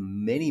 you need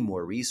many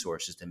more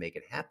resources to make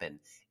it happen.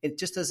 It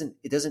just doesn't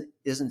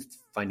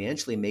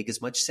financially make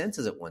as much sense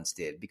as it once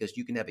did, because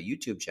you can have a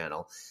YouTube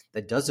channel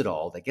that does it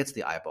all, that gets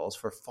the eyeballs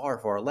for far,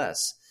 far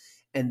less.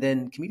 And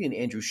then comedian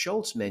Andrew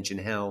Schultz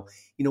mentioned how,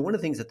 one of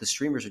the things that the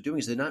streamers are doing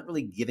is they're not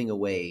really giving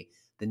away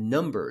the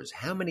numbers.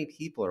 How many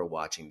people are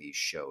watching these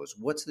shows?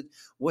 What's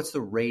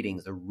the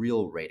ratings, the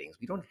real ratings?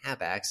 We don't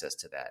have access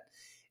to that.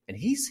 And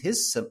his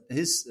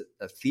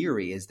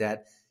theory is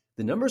that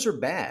the numbers are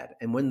bad.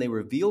 And when they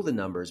reveal the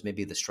numbers,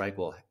 maybe the strike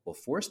will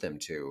force them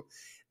to.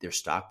 Their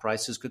stock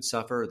prices could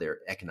suffer. Their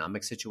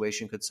economic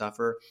situation could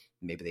suffer.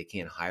 Maybe they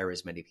can't hire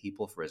as many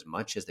people for as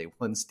much as they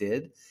once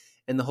did.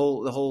 And the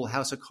whole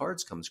house of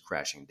cards comes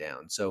crashing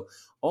down. So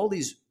all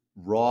these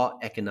raw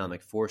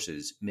economic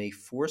forces may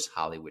force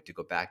Hollywood to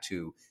go back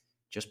to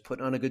just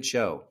putting on a good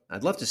show.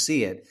 I'd love to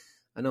see it.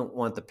 I don't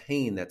want the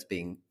pain that's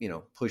being,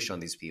 pushed on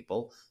these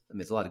people. I mean,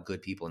 there's a lot of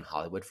good people in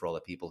Hollywood, for all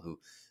the people who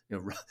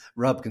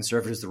rub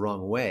conservatives the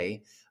wrong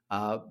way.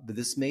 But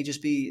this may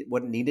just be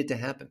what needed to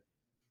happen.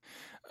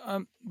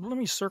 Let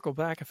me circle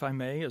back, if I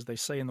may, as they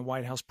say in the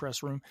White House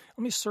press room.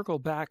 Let me circle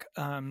back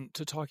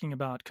to talking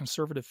about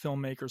conservative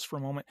filmmakers for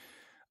a moment.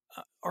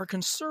 Are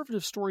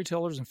conservative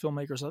storytellers and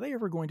filmmakers, are they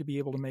ever going to be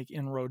able to make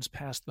inroads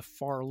past the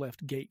far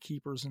left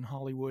gatekeepers in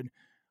Hollywood?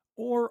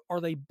 Or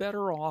are they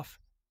better off,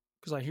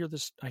 because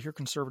I hear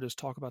conservatives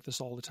talk about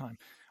this all the time,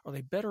 are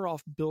they better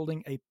off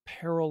building a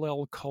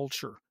parallel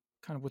culture,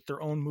 kind of with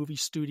their own movie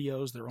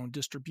studios, their own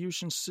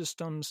distribution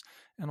systems,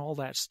 and all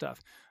that stuff?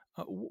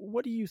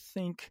 What do you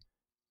think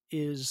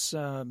is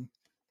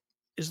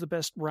the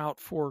best route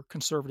for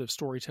conservative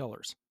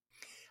storytellers?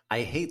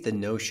 I hate the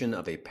notion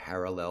of a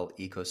parallel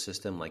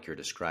ecosystem like you're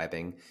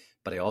describing,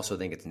 but I also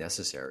think it's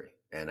necessary.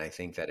 And I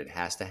think that it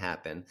has to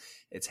happen.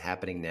 It's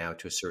happening now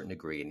to a certain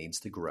degree. It needs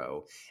to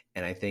grow.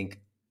 And I think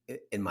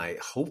in my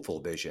hopeful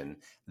vision,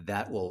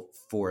 that will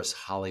force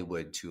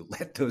Hollywood to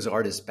let those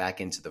artists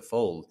back into the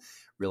fold,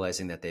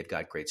 realizing that they've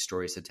got great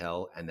stories to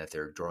tell and that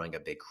they're drawing a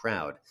big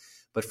crowd.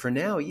 But for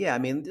now, yeah, I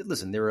mean,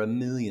 listen, there are a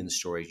million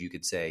stories you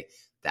could say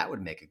that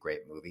would make a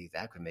great movie.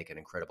 That could make an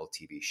incredible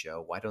TV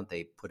show. Why don't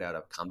they put out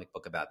a comic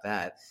book about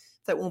that?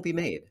 That won't be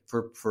made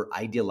for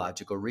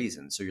ideological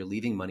reasons. So you're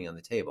leaving money on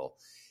the table.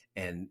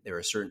 And there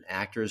are certain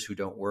actors who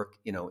don't work,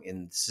 in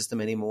the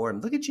system anymore.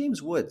 And look at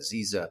James Woods.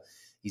 He's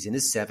in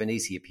his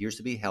 70s. He appears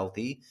to be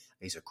healthy.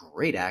 He's a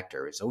great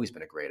actor. He's always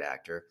been a great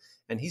actor.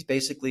 And he's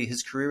basically,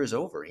 his career is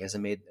over. He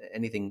hasn't made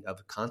anything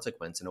of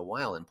consequence in a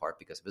while, in part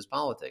because of his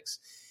politics.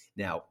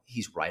 Now,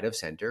 he's right of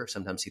center.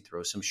 Sometimes he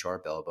throws some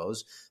sharp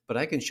elbows, but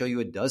I can show you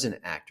a dozen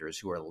actors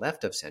who are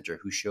left of center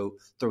who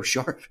throw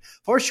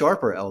far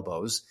sharper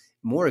elbows,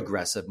 more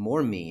aggressive,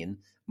 more mean,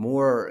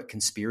 more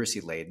conspiracy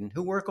laden,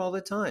 who work all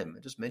the time.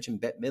 I just mentioned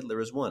Bette Midler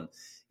as one.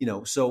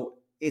 So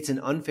it's an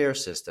unfair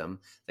system.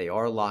 They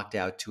are locked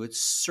out to a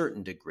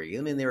certain degree.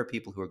 I mean, there are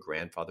people who are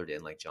grandfathered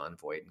in, like John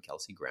Voight and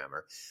Kelsey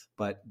Grammer,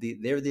 but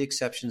they're the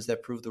exceptions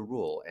that prove the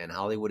rule. And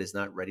Hollywood is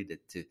not ready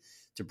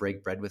to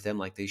break bread with them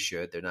like they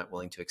should. They're not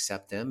willing to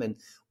accept them. And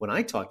when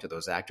I talk to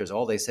those actors,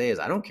 all they say is,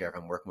 I don't care if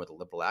I'm working with a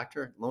liberal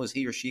actor. As long as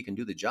he or she can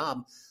do the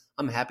job,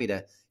 I'm happy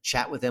to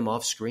chat with them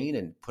off screen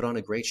and put on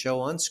a great show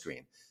on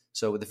screen.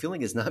 So the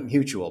feeling is not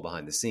mutual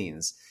behind the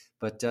scenes,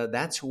 but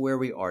that's where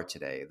we are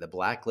today. The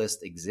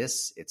blacklist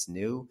exists. It's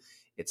new.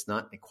 It's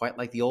not quite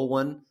like the old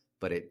one,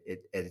 but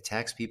it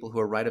attacks people who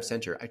are right of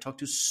center. I talk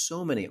to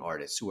so many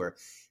artists who are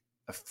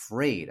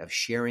afraid of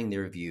sharing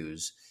their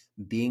views,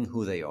 being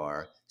who they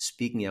are,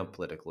 speaking out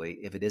politically,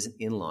 if it isn't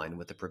in line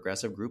with the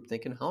progressive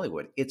groupthink in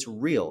Hollywood. It's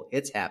real.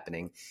 It's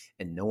happening,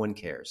 and no one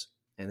cares.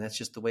 And that's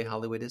just the way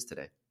Hollywood is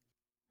today.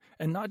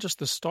 And not just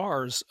the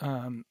stars,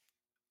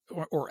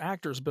 or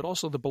actors, but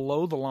also the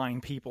below the line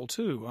people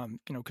too.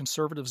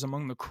 Conservatives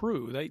among the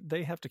crew,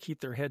 they have to keep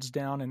their heads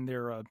down and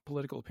their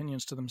political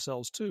opinions to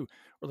themselves too,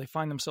 or they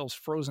find themselves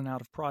frozen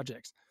out of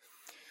projects.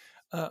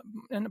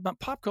 And about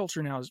pop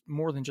culture now is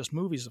more than just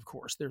movies, of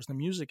course. There's the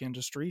music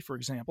industry, for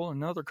example.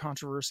 Another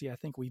controversy I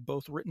think we've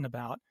both written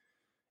about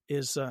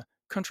is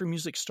country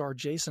music star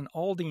Jason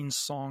Aldean's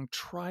song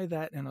 "Try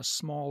That in a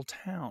Small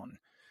Town."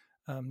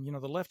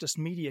 The leftist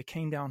media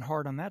came down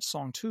hard on that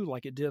song too,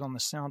 like it did on the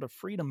Sound of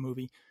Freedom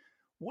movie.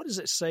 What does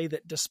it say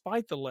that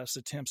despite the left's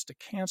attempts to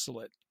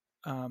cancel it,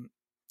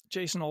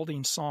 Jason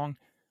Aldean's song,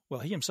 well,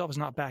 he himself is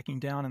not backing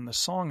down, and the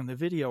song and the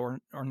video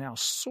are now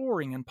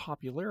soaring in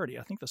popularity.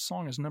 I think the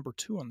song is number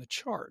 2 on the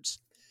charts.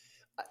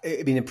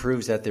 I mean, it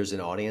proves that there's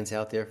an audience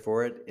out there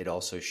for it. It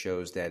also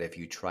shows that if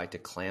you try to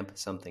clamp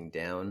something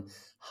down,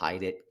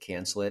 hide it,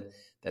 cancel it,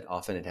 that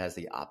often it has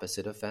the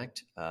opposite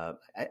effect. I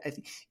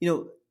think,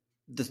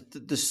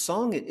 the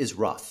song is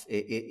rough.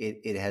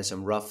 It has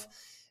some rough,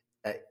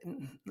 I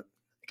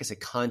guess it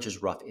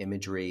conjures rough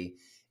imagery.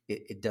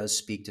 It does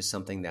speak to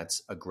something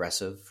that's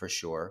aggressive for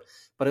sure.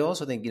 But I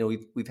also think,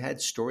 we've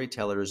had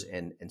storytellers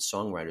and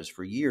songwriters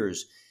for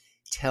years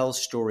tell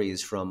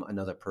stories from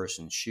another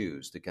person's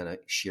shoes to kind of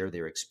share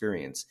their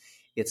experience.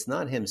 It's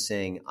not him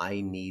saying,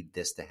 I need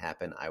this to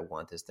happen. I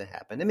want this to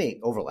happen. It may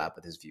overlap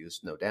with his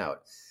views, no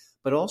doubt.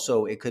 But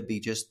also it could be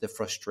just the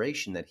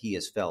frustration that he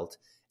has felt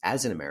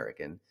as an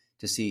American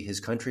to see his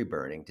country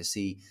burning, to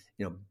see,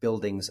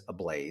 buildings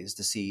ablaze,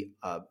 to see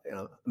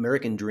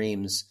American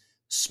dreams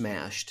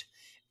smashed.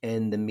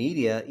 And the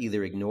media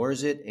either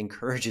ignores it,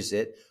 encourages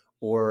it,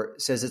 or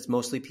says it's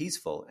mostly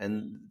peaceful.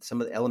 And some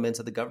of the elements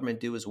of the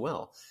government do as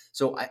well.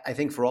 So I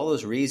think for all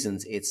those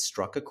reasons, it's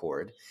struck a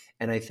chord.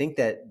 And I think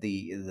that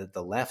the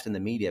left and the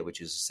media,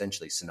 which is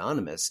essentially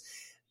synonymous,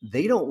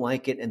 they don't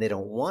like it and they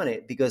don't want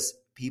it because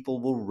people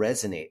will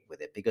resonate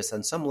with it. Because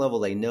on some level,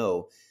 they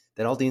know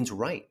that Aldean's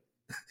right,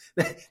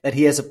 that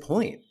he has a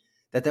point,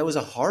 that was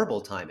a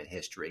horrible time in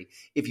history.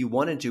 If you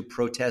wanted to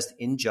protest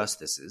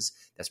injustices,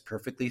 that's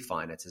perfectly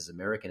fine. It's as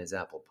American as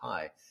apple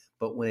pie.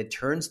 But when it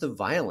turns to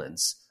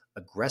violence,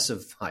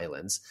 aggressive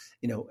violence,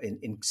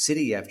 in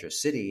city after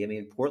city, I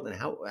mean, Portland,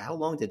 how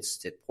long did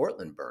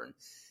Portland burn?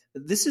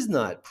 This is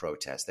not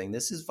protesting.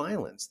 This is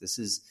violence. This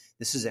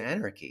is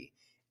anarchy.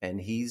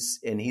 And he's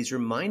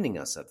reminding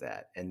us of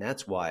that. And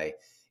that's why,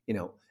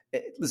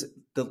 listen,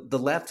 the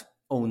left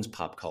owns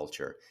pop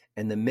culture.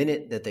 And the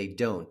minute that they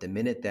don't, the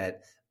minute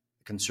that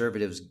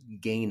conservatives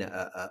gain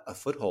a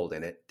foothold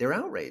in it, they're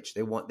outraged.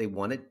 They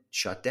want it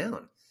shut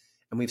down.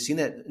 And we've seen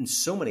that in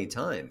so many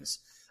times.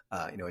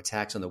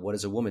 Attacks on the What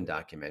is a Woman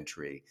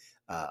documentary.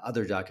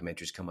 Other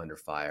documentaries come under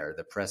fire.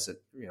 The press,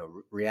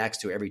 reacts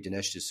to every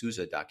Dinesh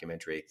D'Souza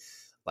documentary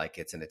like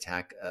it's an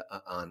attack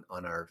on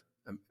our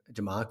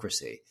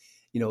democracy.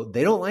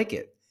 They don't like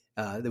it.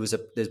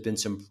 There's been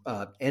some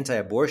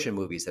anti-abortion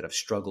movies that have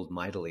struggled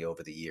mightily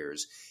over the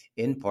years,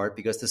 in part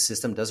because the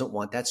system doesn't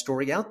want that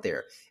story out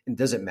there. And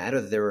does it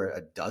matter that there are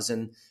a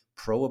dozen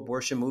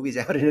pro-abortion movies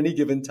out at any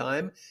given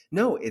time?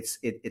 No,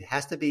 it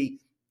has to be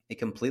a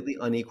completely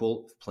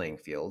unequal playing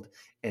field,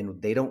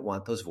 and they don't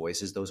want those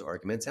voices, those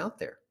arguments out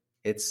there.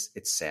 It's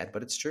sad,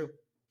 but it's true.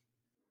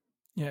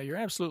 Yeah, you're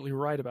absolutely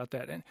right about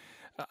that. And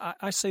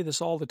I say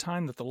this all the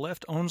time that the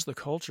left owns the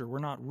culture. We're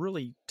not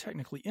really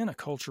technically in a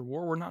culture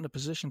war. We're not in a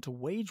position to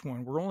wage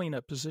one. We're only in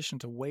a position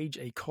to wage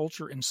a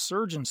culture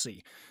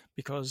insurgency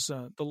because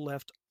the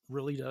left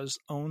really does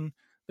own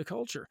the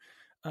culture.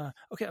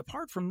 Okay,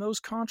 apart from those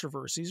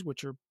controversies,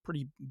 which are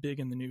pretty big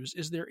in the news,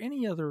 is there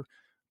any other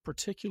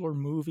particular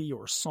movie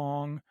or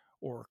song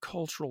or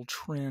cultural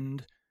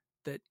trend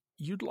that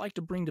you'd like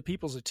to bring to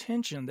people's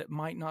attention that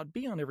might not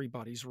be on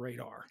everybody's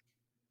radar?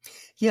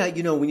 Yeah,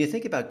 when you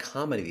think about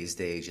comedy these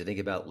days, you think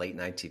about late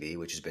night TV,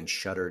 which has been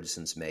shuttered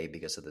since May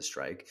because of the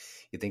strike.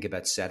 You think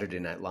about Saturday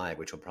Night Live,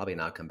 which will probably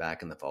not come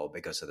back in the fall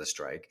because of the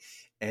strike.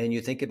 And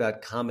you think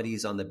about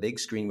comedies on the big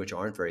screen, which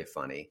aren't very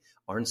funny,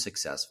 aren't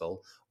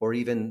successful, or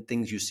even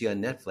things you see on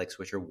Netflix,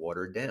 which are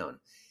watered down.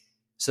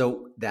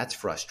 So that's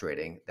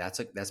frustrating.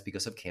 That's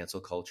because of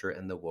cancel culture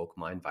and the woke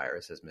mind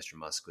virus, as Mr.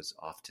 Musk was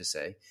off to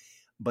say.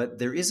 But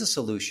there is a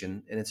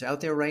solution, and it's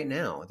out there right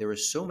now. There are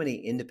so many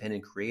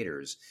independent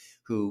creators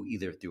who,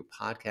 either through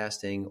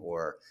podcasting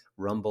or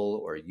Rumble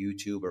or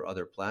YouTube or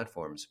other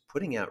platforms,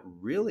 putting out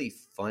really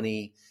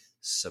funny,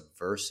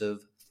 subversive,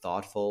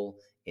 thoughtful,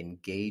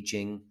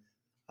 engaging,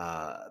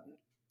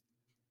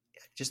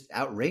 just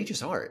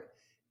outrageous art.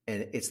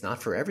 And it's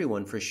not for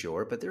everyone, for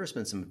sure, but there's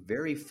been some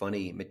very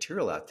funny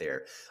material out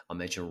there. I'll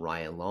mention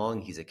Ryan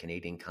Long. He's a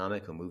Canadian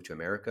comic who moved to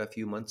America a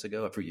few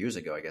years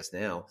ago, I guess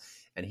now.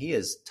 And he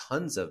has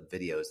tons of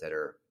videos that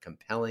are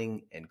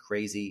compelling and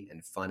crazy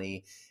and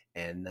funny.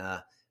 And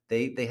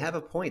they have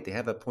a point. They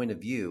have a point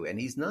of view. And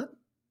he's not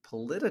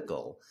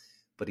political,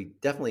 but he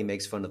definitely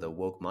makes fun of the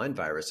woke mind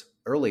virus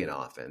early and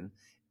often.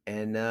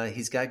 And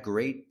he's got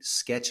great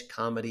sketch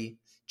comedy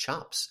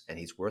chops, and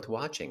he's worth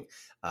watching.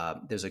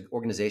 There's an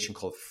organization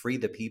called Free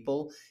the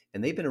People,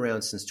 and they've been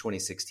around since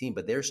 2016,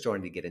 but they're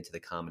starting to get into the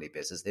comedy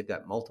business. They've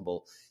got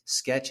multiple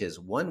sketches.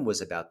 One was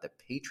about the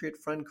Patriot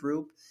Front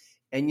group,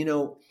 and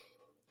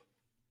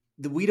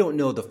we don't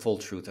know the full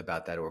truth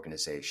about that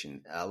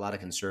organization. A lot of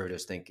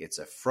conservatives think it's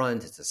a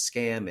front, it's a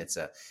scam, it's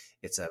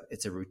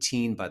a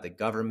routine by the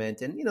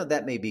government, and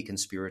that may be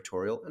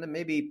conspiratorial, and it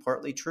may be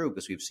partly true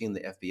because we've seen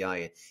the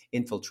FBI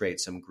infiltrate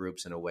some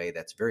groups in a way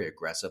that's very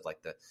aggressive,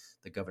 like the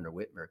Governor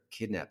Whitmer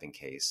kidnapping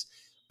case.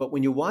 But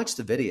when you watch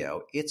the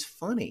video, it's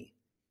funny.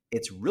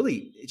 It's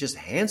just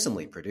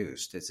handsomely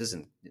produced. It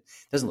doesn't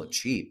look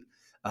cheap.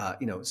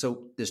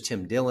 So there's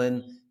Tim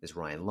Dillon, there's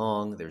Ryan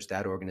Long, there's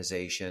that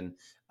organization.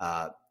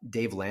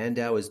 Dave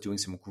Landau is doing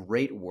some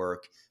great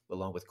work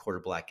along with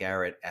Quarter Black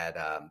Garrett at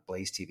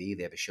Blaze TV.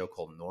 They have a show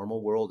called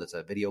Normal World. It's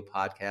a video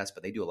podcast,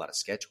 but they do a lot of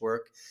sketch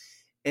work.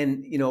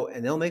 And,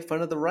 and they'll make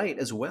fun of the right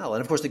as well.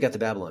 And of course, they got the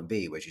Babylon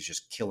Bee, which is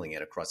just killing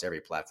it across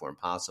every platform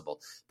possible.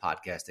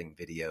 Podcasting,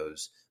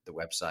 videos, the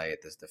website,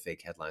 the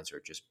fake headlines are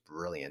just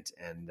brilliant.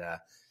 And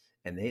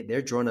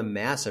they're drawing a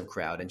massive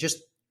crowd. And just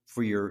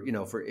for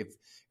if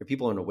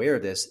people aren't aware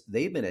of this,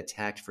 they've been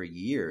attacked for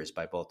years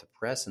by both the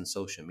press and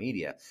social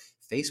media.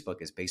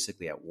 Facebook is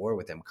basically at war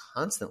with them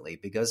constantly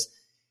because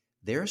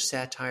their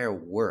satire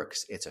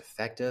works. It's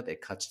effective.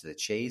 It cuts to the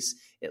chase.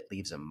 It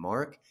leaves a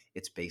mark.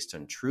 It's based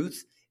on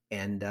truth.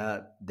 And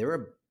there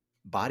are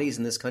bodies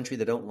in this country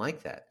that don't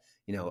like that.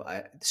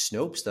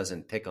 Snopes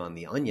doesn't pick on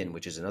The Onion,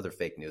 which is another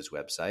fake news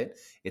website.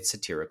 It's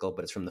satirical,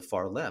 but it's from the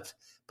far left.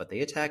 But they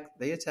attack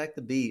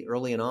the Bee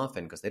early and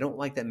often because they don't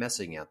like that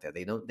messaging out there.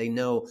 They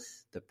know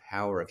the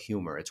power of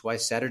humor. It's why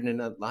Saturday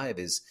Night Live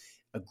is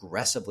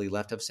aggressively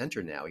left of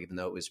center now, even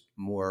though it was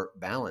more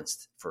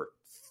balanced for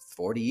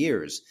 40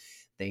 years.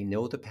 They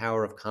know the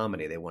power of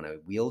comedy. They want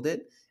to wield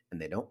it,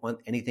 and they don't want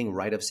anything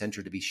right of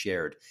center to be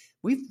shared.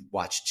 We've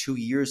watched 2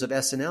 years of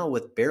SNL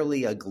with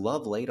barely a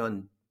glove laid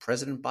on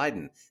President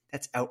Biden.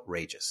 That's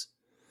outrageous.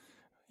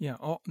 Yeah,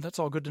 that's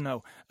all good to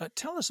know.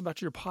 Tell us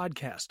about your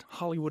podcast,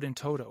 Hollywood and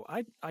Toto.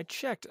 I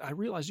checked. I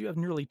realized you have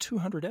nearly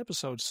 200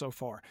 episodes so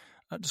far.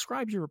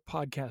 Describe your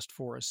podcast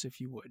for us, if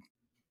you would.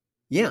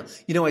 Yeah.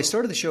 I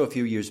started the show a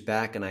few years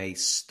back and I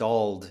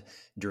stalled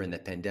during the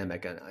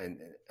pandemic.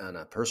 On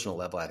a personal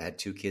level, I've had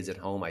 2 kids at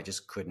home. I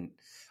just couldn't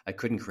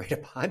create a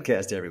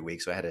podcast every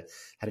week. So I had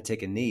to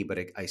take a knee, but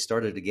I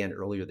started again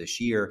earlier this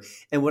year.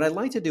 And what I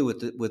like to do with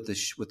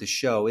the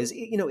show is,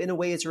 in a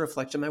way, it's a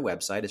reflection of my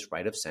website. It's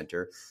right of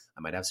center. I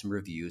might have some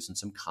reviews and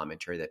some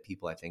commentary that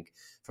people, I think,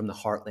 from the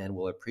heartland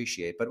will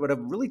appreciate. But what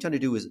I'm really trying to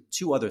do is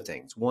 2 other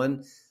things.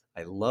 One,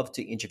 I love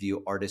to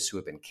interview artists who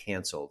have been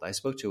canceled. I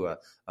spoke to a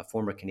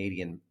former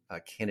Canadian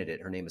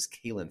candidate. Her name is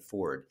Kaylin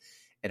Ford,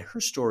 and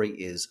her story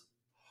is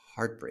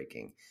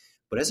heartbreaking.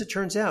 But as it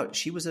turns out,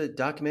 she was a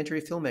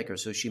documentary filmmaker,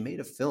 so she made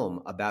a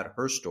film about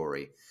her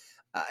story.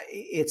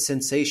 It's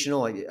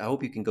sensational. I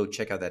hope you can go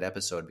check out that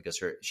episode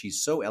because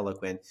she's so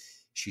eloquent,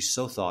 she's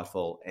so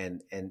thoughtful,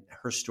 and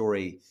her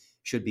story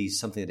should be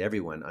something that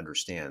everyone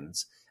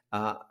understands.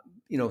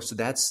 So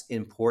that's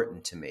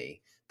important to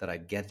me. that I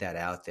get that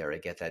out there. I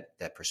get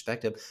that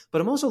perspective.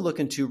 But I'm also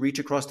looking to reach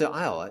across the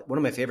aisle. One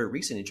of my favorite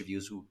recent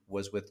interviews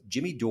was with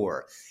Jimmy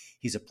Dore.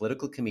 He's a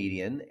political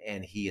comedian,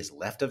 and he is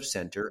left of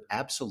center,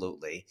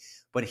 absolutely.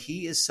 But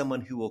he is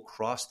someone who will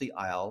cross the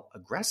aisle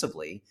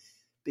aggressively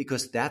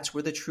because that's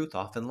where the truth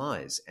often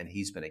lies. And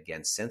he's been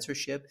against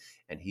censorship,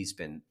 and he's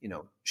been,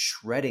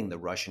 shredding the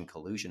Russian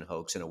collusion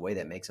hoax in a way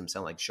that makes him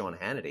sound like Sean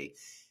Hannity.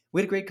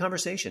 We had a great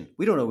conversation.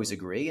 We don't always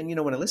agree. And,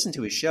 when I listen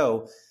to his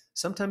show,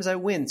 sometimes I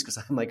wince because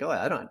I'm like, oh,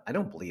 I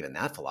don't believe in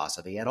that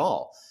philosophy at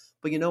all.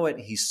 But you know what?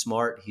 He's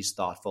smart. He's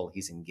thoughtful.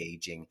 He's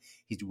engaging.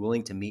 He's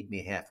willing to meet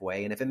me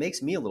halfway. And if it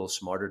makes me a little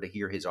smarter to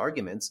hear his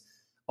arguments,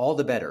 all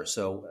the better.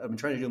 So what I'm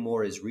trying to do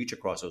more is reach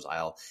across those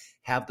aisle,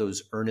 have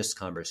those earnest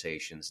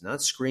conversations,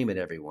 not scream at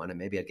everyone. And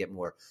maybe I'd get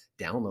more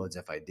downloads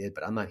if I did,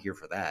 but I'm not here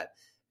for that.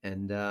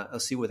 And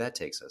I'll see where that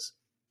takes us.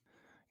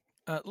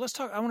 Let's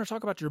talk. I want to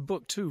talk about your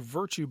book too,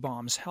 Virtue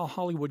Bombs: How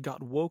Hollywood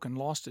Got Woke and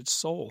Lost Its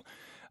Soul.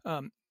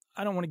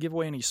 I don't want to give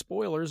away any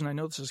spoilers, and I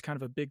know this is kind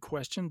of a big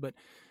question, but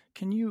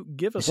can you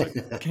give us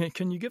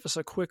can you give us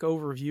a quick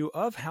overview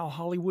of how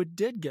Hollywood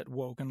did get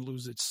woke and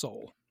lose its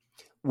soul?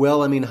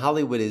 Well, I mean,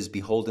 Hollywood is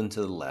beholden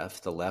to the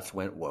left. The left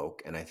went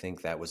woke, and I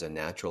think that was a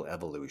natural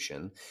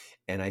evolution.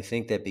 And I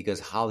think that because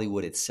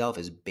Hollywood itself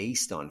is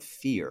based on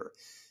fear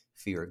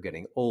of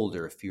getting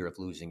older, fear of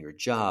losing your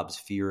jobs,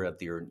 fear of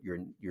your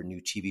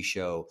new TV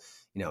show,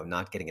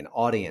 not getting an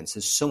audience.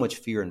 There's so much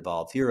fear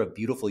involved, fear of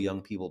beautiful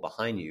young people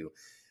behind you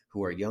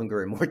who are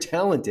younger and more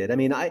talented. I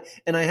mean, I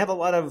have a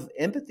lot of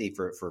empathy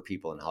for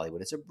people in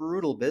Hollywood. It's a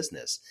brutal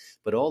business,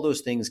 but all those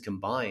things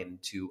combine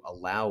to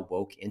allow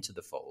woke into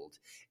the fold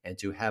and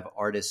to have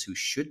artists who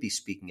should be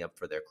speaking up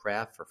for their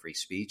craft, for free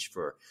speech,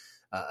 for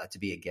to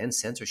be against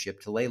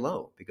censorship, to lay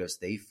low because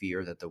they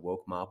fear that the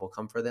woke mob will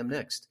come for them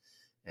next.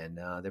 And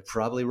they're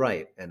probably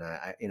right. And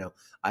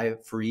I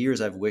for years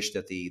I've wished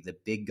that the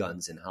big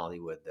guns in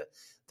Hollywood,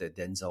 the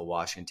Denzel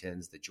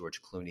Washingtons, the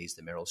George Clooney's,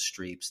 the Meryl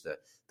Streeps, the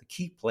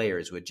key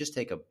players would just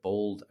take a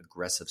bold,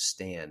 aggressive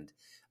stand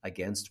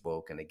against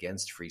woke and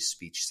against free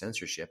speech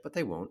censorship. But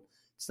they won't.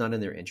 It's not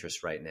in their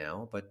interest right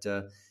now. But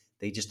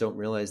they just don't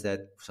realize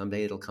that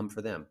someday it'll come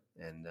for them,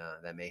 and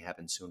that may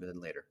happen sooner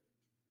than later.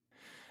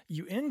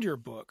 You end your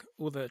book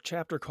with a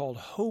chapter called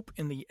 "Hope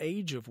in the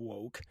Age of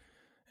Woke."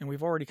 And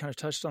we've already kind of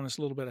touched on this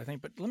a little bit, I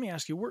think. But let me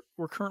ask you,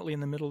 we're currently in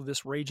the middle of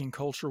this raging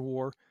culture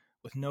war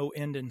with no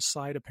end in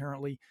sight,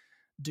 apparently.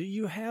 Do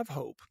you have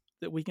hope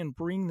that we can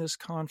bring this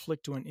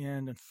conflict to an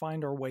end and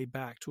find our way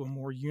back to a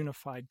more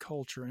unified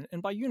culture?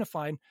 And by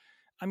unified,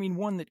 I mean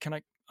one that can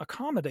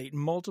accommodate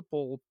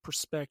multiple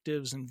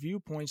perspectives and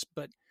viewpoints,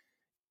 but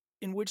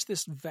in which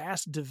this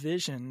vast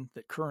division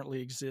that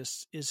currently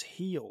exists is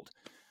healed.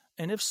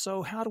 And if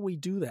so, how do we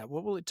do that?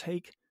 What will it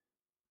take,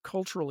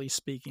 culturally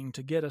speaking,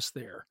 to get us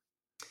there?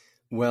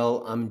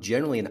 Well, I'm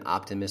generally an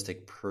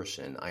optimistic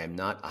person. I am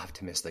not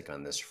optimistic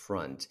on this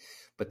front.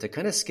 But to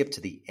kind of skip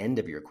to the end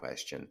of your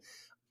question,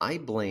 I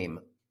blame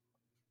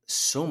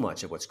so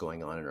much of what's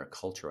going on in our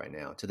culture right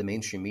now to the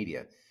mainstream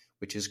media,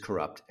 which is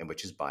corrupt and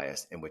which is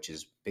biased and which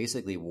is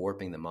basically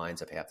warping the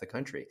minds of half the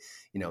country.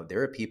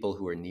 There are people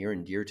who are near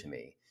and dear to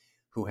me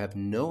who have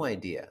no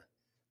idea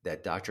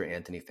that Dr.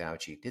 Anthony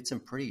Fauci did some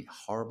pretty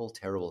horrible,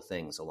 terrible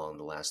things along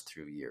the last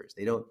 3 years.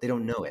 They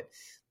don't know it.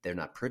 They're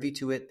not privy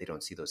to it. They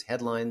don't see those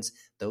headlines.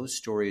 Those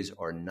stories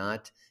are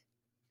not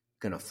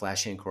going to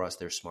flash in across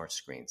their smart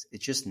screens.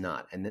 It's just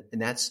not. And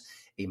that's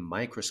a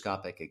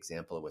microscopic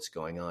example of what's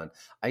going on.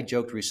 I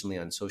joked recently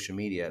on social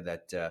media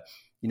that,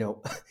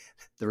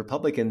 the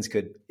Republicans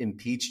could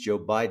impeach Joe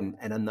Biden,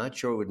 and I'm not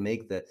sure it would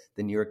make the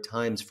New York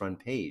Times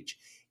front page.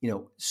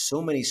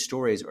 So many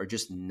stories are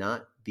just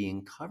not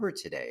being covered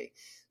today.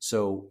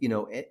 So,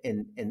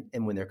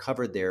 and when they're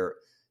covered, they're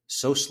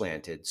so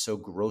slanted, so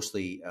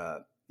grossly,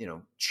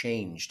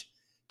 changed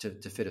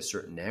to fit a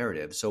certain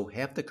narrative. So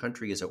half the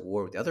country is at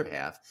war with the other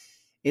half,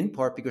 in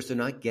part because they're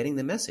not getting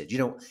the message.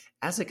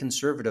 As a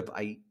conservative,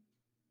 I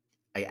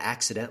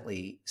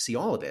accidentally see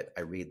all of it.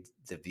 I read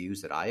the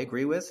views that I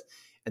agree with,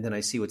 and then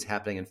I see what's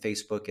happening on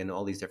Facebook and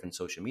all these different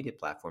social media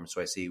platforms.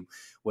 So I see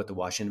what the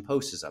Washington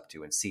Post is up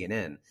to and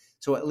CNN.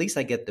 So at least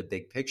I get the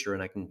big picture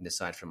and I can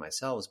decide for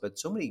myself. But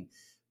so many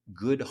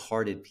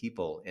good-hearted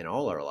people in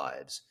all our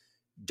lives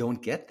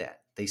don't get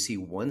that. They see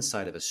one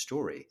side of a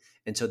story.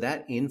 And so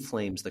that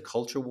inflames the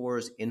culture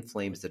wars,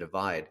 inflames the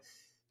divide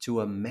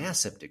to a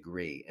massive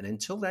degree. And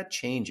until that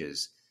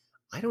changes,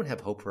 I don't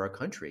have hope for our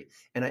country.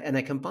 And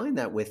I combine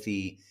that with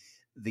the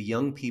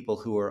young people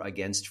who are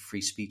against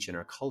free speech in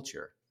our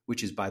culture,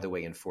 which is, by the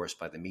way, enforced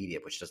by the media,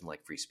 which doesn't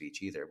like free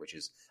speech either, which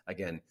is,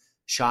 again,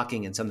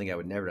 shocking and something I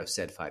would never have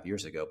said 5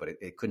 years ago, but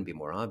it couldn't be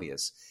more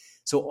obvious.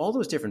 So all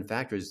those different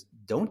factors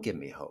don't give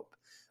me hope.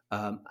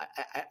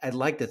 I'd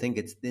like to think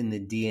it's in the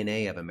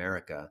DNA of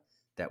America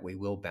that we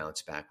will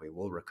bounce back, we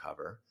will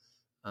recover.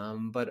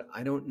 But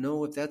I don't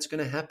know if that's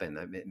going to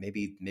happen.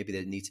 Maybe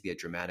there needs to be a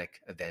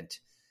dramatic event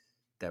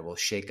that will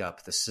shake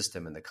up the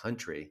system in the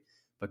country.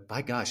 But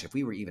by gosh, if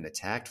we were even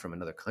attacked from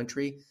another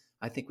country,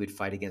 I think we'd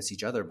fight against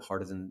each other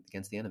harder than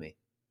against the enemy.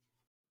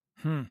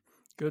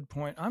 Good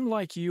point. I'm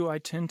like you. I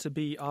tend to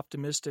be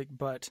optimistic,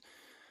 but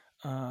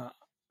I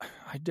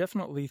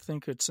definitely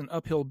think it's an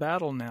uphill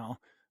battle now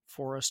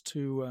for us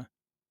to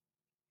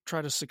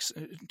try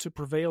to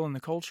prevail in the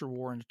culture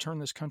war and to turn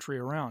this country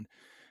around.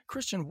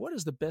 Christian, what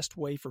is the best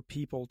way for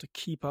people to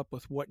keep up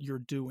with what you're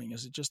doing?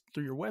 Is it just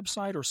through your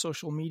website or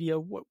social media?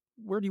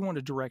 Where do you want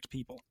to direct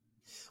people?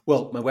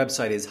 Well, my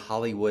website is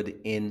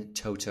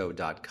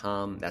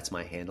hollywoodintoto.com. That's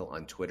my handle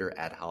on Twitter,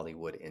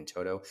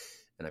 @HollywoodInToto.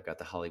 And I've got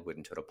the Hollywood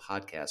in Toto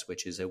podcast,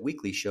 which is a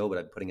weekly show, but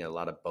I'm putting in a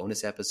lot of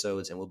bonus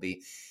episodes, and we'll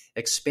be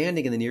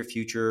expanding in the near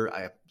future.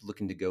 I'm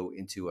looking to go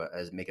into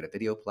make it a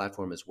video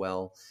platform as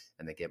well,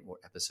 and then get more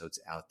episodes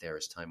out there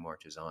as time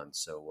marches on.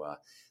 So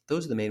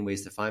those are the main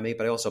ways to find me.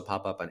 But I also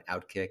pop up on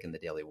Outkick and the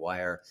Daily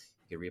Wire.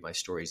 You can read my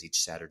stories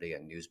each Saturday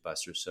on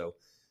Newsbusters. So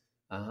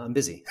I'm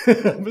busy.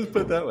 Let's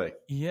put it that way.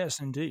 Yes,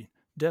 indeed.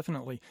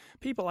 Definitely.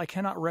 People, I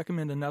cannot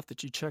recommend enough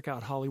that you check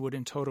out Hollywood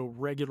in Toto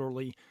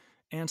regularly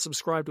and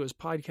subscribe to his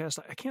podcast.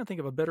 I can't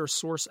think of a better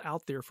source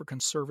out there for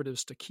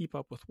conservatives to keep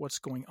up with what's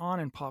going on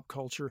in pop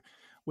culture,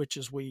 which,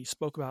 as we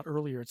spoke about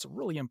earlier, it's a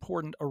really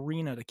important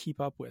arena to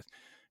keep up with.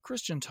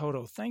 Christian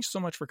Toto, thanks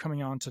so much for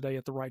coming on today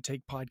at the Right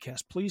Take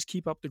podcast. Please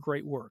keep up the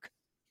great work.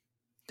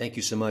 Thank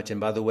you so much. And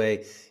by the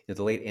way,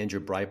 the late Andrew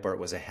Breitbart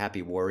was a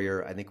happy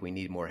warrior. I think we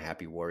need more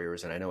happy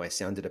warriors. And I know I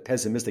sounded a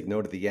pessimistic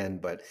note at the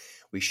end, but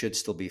we should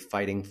still be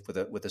fighting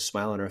with a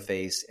smile on our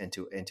face and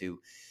to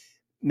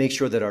make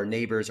sure that our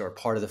neighbors are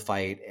part of the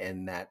fight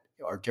and that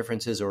our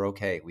differences are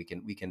okay. We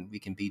can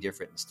be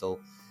different and still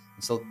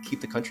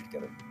keep the country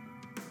together.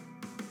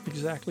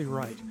 Exactly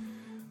right.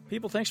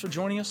 People, thanks for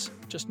joining us.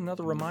 Just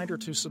another reminder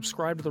to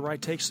subscribe to The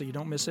Right Take so you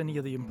don't miss any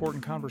of the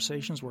important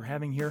conversations we're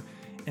having here.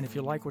 And if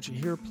you like what you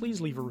hear,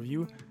 please leave a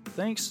review.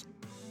 Thanks,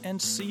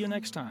 and see you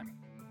next time.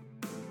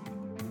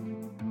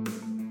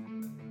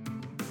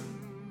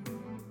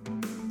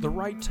 The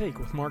Right Take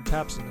with Mark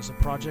Tapson is a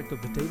project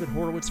of the David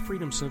Horowitz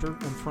Freedom Center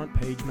and Front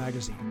Page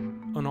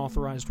Magazine.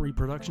 Unauthorized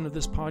reproduction of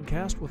this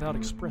podcast without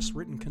express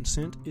written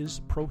consent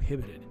is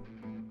prohibited.